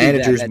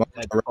manager's Mark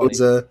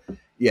Rosa.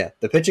 Yeah,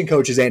 the pitching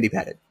coach is Andy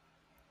Pettitte.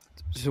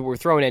 So we're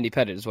throwing Andy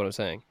Pettitte, is what I'm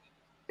saying.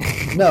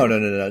 No.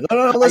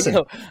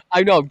 Listen,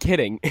 I know. I'm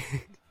kidding.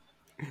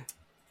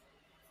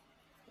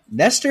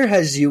 Nestor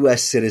has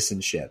U.S.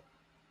 citizenship.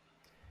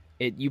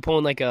 You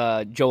pulling like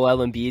a Joel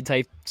Embiid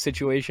type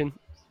situation?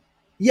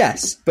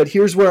 Yes, but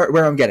here's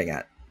where I'm getting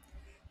at.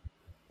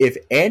 If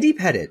Andy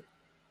Pettitte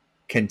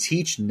can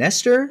teach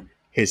Nestor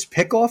his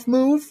pickoff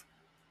move,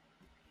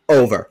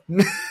 over.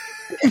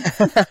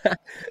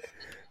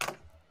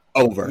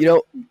 Over. You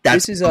know,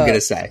 that's what I'm going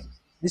to say.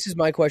 This is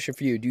my question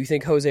for you. Do you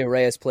think Jose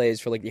Reyes plays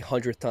for like the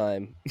 100th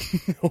time?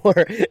 Or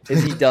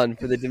is he done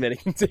for the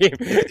Dominican team?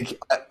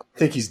 I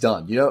think he's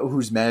done. You know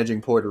who's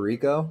managing Puerto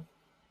Rico?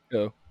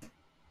 Who?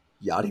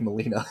 Yadi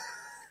Molina.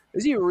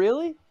 Is he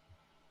really?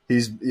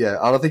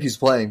 I don't think he's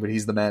playing, but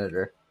he's the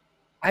manager.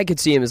 I could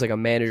see him as like a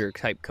manager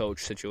type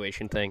coach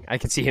situation thing. I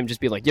could see him just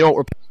be like, you know what,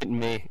 we're putting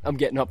me. I'm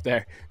getting up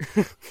there.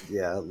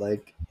 Yeah,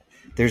 like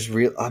there's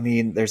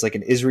like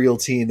an Israel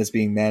team that's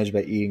being managed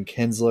by Ian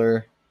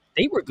Kinsler.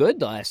 They were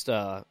good last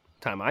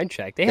time I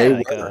checked. They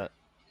had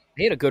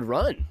a good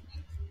run.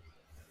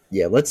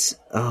 Yeah, let's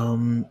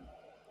I'm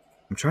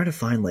trying to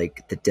find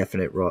like the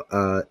definite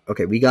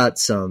okay, we got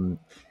some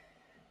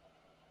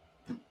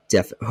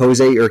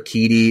Jose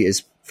Urquidy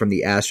is from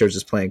the Astros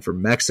is playing for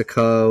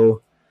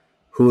Mexico.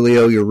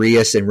 Julio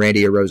Urias and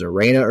Randy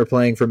Arozarena are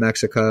playing for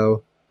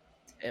Mexico.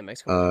 Yeah,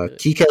 Mexico.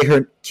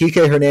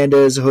 Kike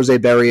Hernandez, Jose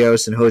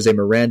Barrios, and Jose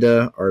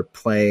Miranda are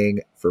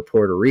playing for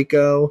Puerto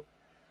Rico.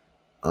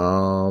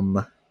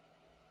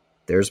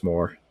 There's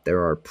more.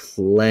 There are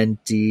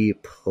plenty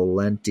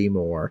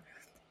more.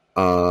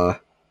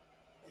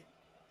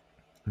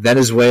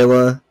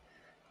 Venezuela,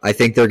 I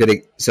think they're gonna.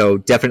 So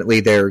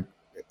definitely they're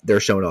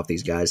showing off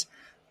these guys.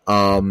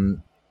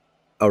 Arise,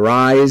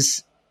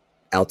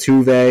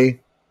 Altuve,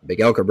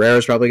 Miguel Cabrera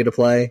is probably going to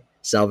play.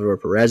 Salvador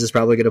Perez is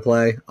probably going to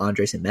play.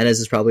 Andres Jimenez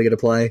is probably going to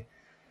play.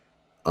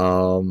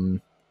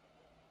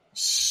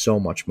 So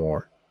much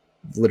more.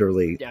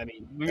 Literally. Yeah, I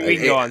mean, we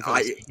can go on for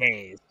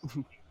days.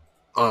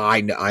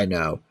 I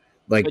know.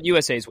 Like, but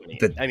USA's winning.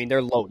 I mean,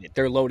 they're loaded.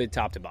 They're loaded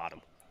top to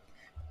bottom.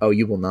 Oh,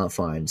 you will not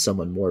find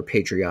someone more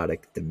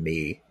patriotic than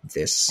me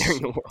this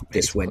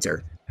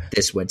winter.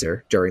 This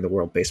winter during the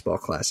World Baseball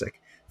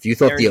Classic. If you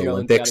thought Aaron the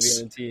Olympics,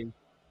 Jones gotta be on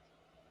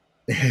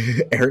the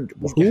team. Aaron,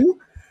 who?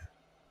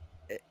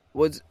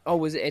 Was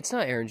it? It's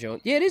not Aaron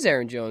Jones. Yeah, it is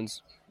Aaron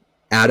Jones.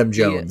 Adam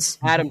Jones.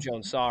 Yeah, Adam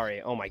Jones.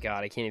 Sorry. Oh my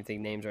god, I can't even think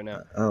names right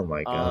now. Oh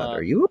my god,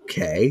 are you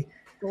okay?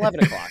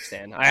 11 o'clock,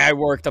 Stan. I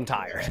worked. I'm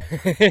tired.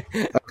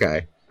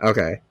 Okay.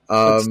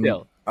 But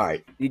still, all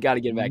right. You got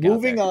to get back.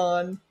 Moving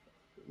on.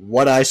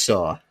 What I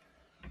saw.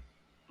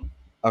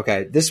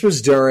 Okay, this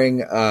was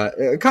during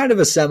kind of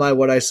a semi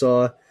what I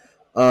saw.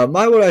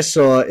 What I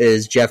saw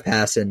is Jeff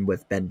Passan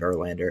with Ben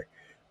Verlander.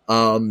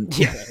 Yeah,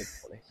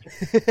 that's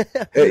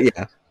funny.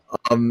 Yeah.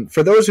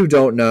 For those who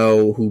don't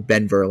know who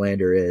Ben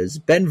Verlander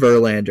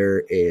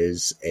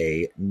is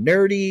a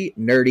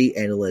nerdy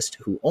analyst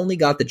who only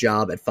got the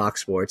job at Fox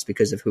Sports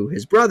because of who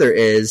his brother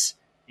is.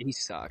 He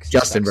sucks.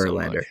 Justin he sucks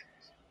Verlander.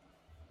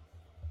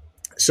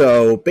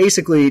 So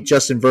basically,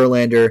 Justin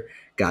Verlander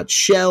got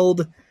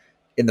shelled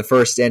in the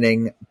first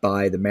inning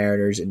by the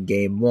Mariners in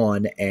Game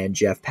 1, and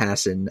Jeff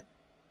Passan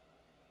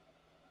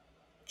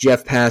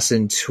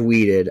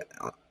tweeted,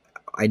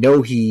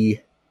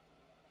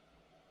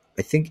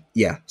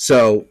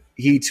 so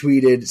he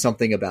tweeted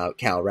something about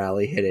Cal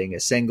Raleigh hitting a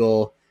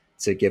single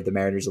to give the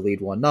Mariners a lead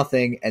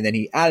 1-0, and then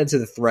he added to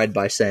the thread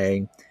by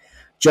saying,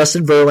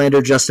 Justin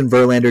Verlander, Justin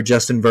Verlander,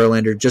 Justin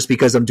Verlander, just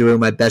because I'm doing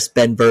my best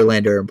Ben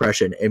Verlander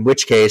impression. In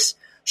which case,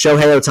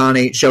 Shohei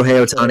Ohtani,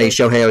 Shohei Ohtani,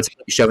 Shohei Ohtani,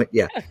 Shohei.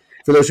 Yeah.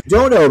 For those who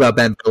don't know about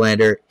Ben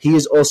Verlander, he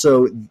is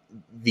also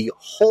the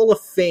Hall of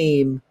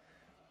Fame,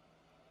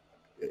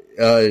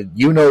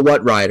 you know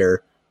what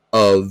rider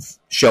of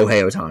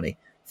Shohei Ohtani.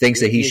 Thinks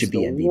that he should be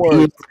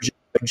MVP.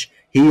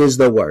 He is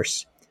the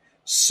worst.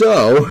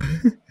 So,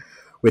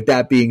 with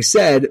that being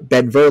said,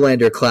 Ben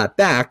Verlander clapped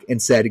back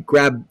and said,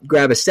 grab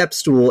a step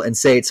stool and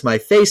say it's my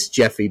face,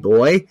 Jeffy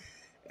boy,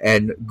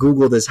 and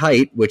Googled his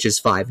height, which is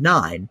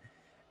 5'9".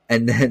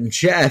 And then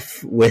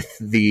Jeff, with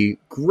the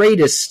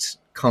greatest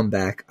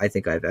comeback I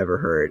think I've ever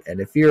heard,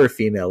 and if you're a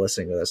female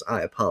listening to this,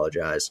 I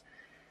apologize.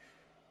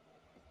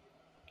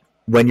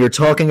 When you're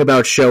talking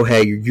about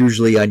Shohei, you're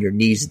usually on your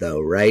knees, though,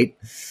 right?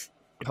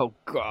 Oh,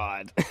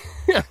 God. I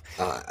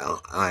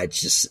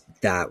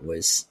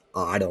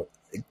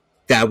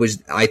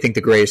think,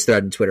 the greatest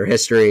thread in Twitter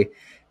history.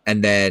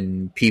 And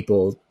then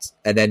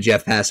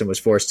Jeff Passan was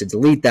forced to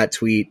delete that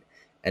tweet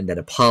and then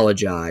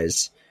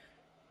apologize.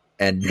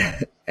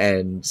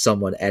 And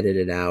someone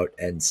edited out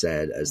and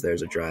said, as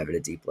there's a drive at a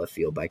deep left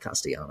field by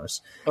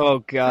Castellanos. Oh,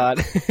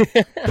 God.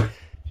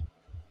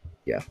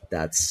 Yeah,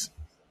 that's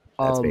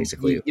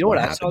basically you know what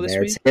I saw this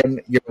week? Tim,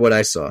 you're what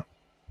I saw.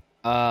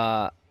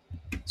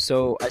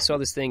 So I saw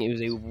this thing. It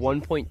was a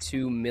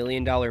 $1.2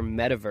 million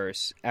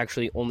metaverse.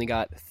 Actually only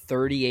got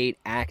 38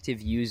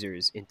 active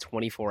users in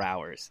 24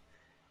 hours.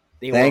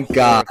 Thank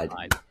God.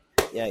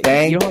 Yeah,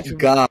 Thank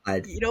God.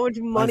 You know how much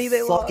money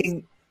they lost?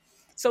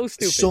 So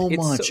stupid. So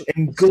much.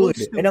 And good.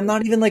 So and I'm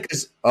not even like,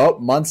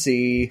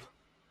 Muncie,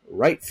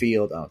 right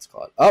field. Oh, it's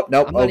called. Oh,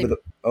 no,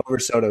 over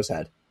Soto's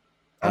head.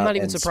 I'm not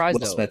even surprised,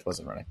 Will Smith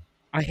wasn't running.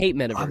 I hate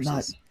metaverses. I'm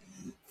not.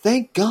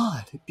 Thank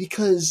God.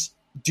 Because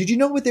did you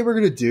know what they were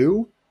going to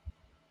do?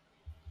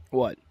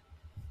 What?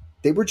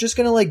 They were just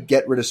going to,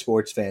 get rid of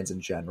sports fans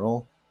in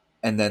general.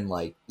 And then,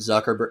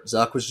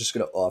 Zuck was just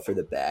going to offer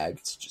the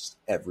bag to just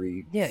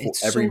every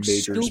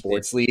major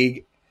sports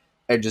league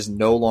and just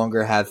no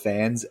longer have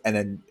fans. And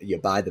then you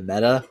buy the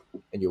meta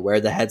and you wear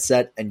the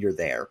headset and you're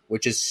there,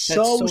 which is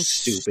so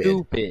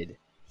stupid.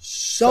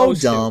 So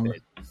dumb.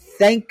 Stupid.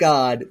 Thank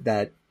God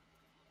that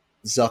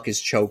Zuck is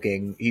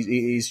choking.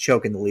 He's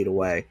choking the lead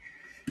away.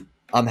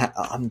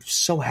 I'm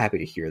so happy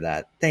to hear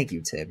that. Thank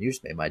you, Tim. You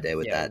just made my day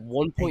with that.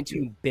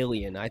 1.2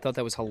 billion. I thought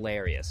that was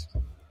hilarious.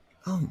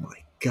 Oh my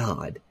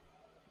God.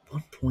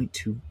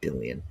 1.2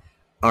 billion.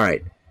 All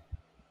right.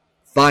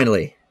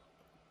 Finally,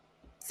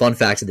 fun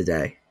fact of the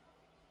day.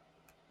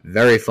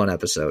 Very fun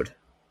episode.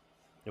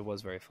 It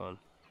was very fun.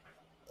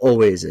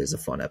 Always is a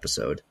fun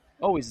episode.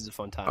 Always is a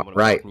fun time when I'm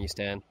right. walking you,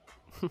 Stan.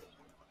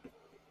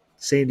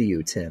 Same to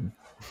you, Tim.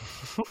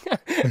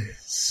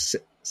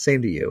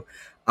 Same to you.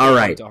 All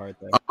right.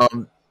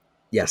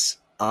 Yes.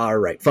 All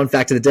right. Fun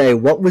fact of the day.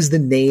 What was the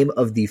name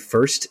of the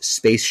first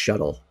space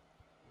shuttle?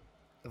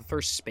 The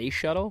first space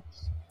shuttle?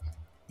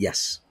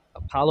 Yes.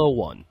 Apollo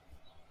 1.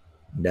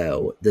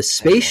 No. The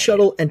Space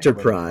Shuttle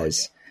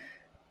Enterprise.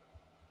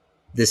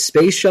 The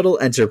Space Shuttle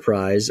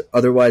Enterprise,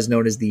 otherwise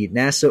known as the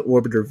NASA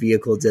Orbiter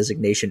Vehicle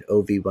Designation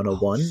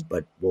OV-101,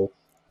 but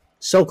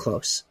so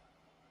close.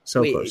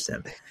 So close,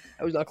 Tim.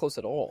 I was not close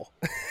at all.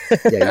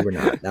 Yeah, you were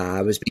not.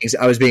 I was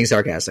being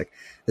sarcastic.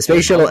 The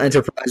Space Shuttle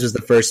Enterprise was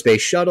the first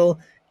space shuttle.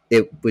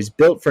 It was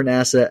built for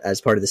NASA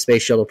as part of the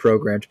Space Shuttle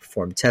program to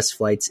perform test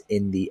flights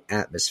in the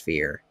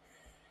atmosphere.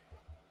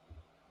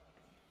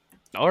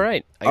 All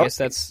right. I guess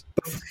that's...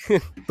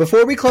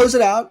 Before we close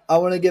it out, I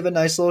want to give a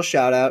nice little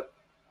shout out.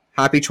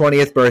 Happy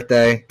 20th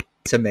birthday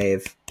to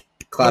Maeve.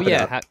 Clap it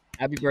up.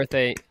 Happy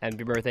birthday,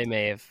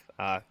 Maeve.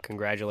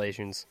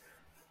 Congratulations.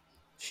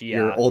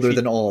 You're older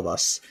than all of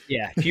us.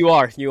 Yeah, you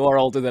are. You are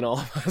older than all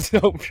of us.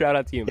 So shout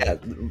out to you, Maeve. Yeah,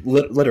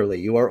 literally,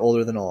 you are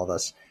older than all of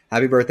us.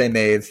 Happy birthday,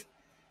 Maeve.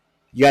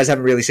 You guys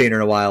haven't really seen her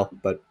in a while,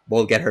 but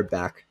we'll get her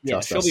back. Yeah,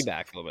 she'll be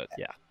back a little bit.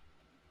 Yeah.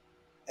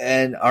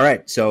 And all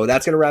right, so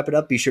that's going to wrap it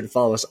up. Be sure to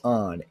follow us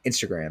on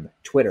Instagram,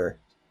 Twitter,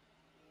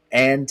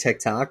 and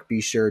TikTok.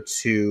 Be sure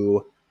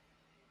to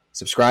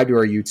subscribe to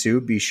our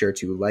YouTube. Be sure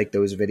to like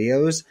those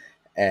videos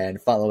and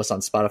follow us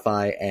on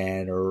Spotify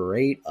and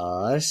rate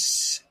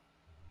us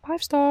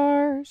 5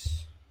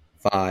 stars.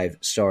 5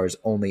 stars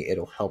only.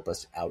 It'll help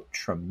us out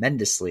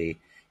tremendously.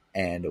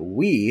 And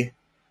we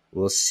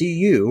will see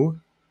you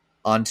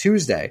on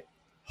Tuesday.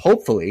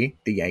 Hopefully,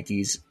 the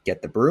Yankees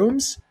get the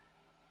brooms.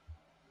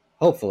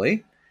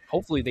 Hopefully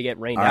they get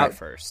rained out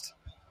first.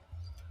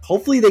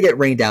 Hopefully they get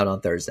rained out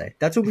on Thursday.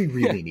 That's what we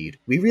really need.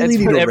 We really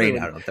need a rain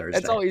out on Thursday.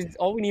 That's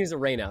all we need is a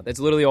rain out. That's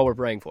literally all we're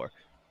praying for.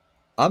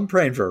 I'm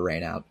praying for a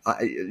rain out.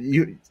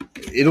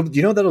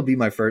 That'll be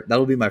my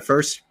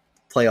first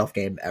playoff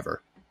game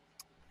ever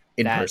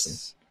in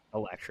person.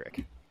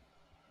 Electric.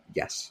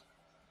 Yes.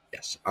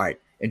 All right.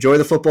 Enjoy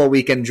the football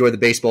weekend. Enjoy the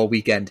baseball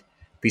weekend.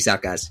 Peace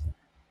out, guys.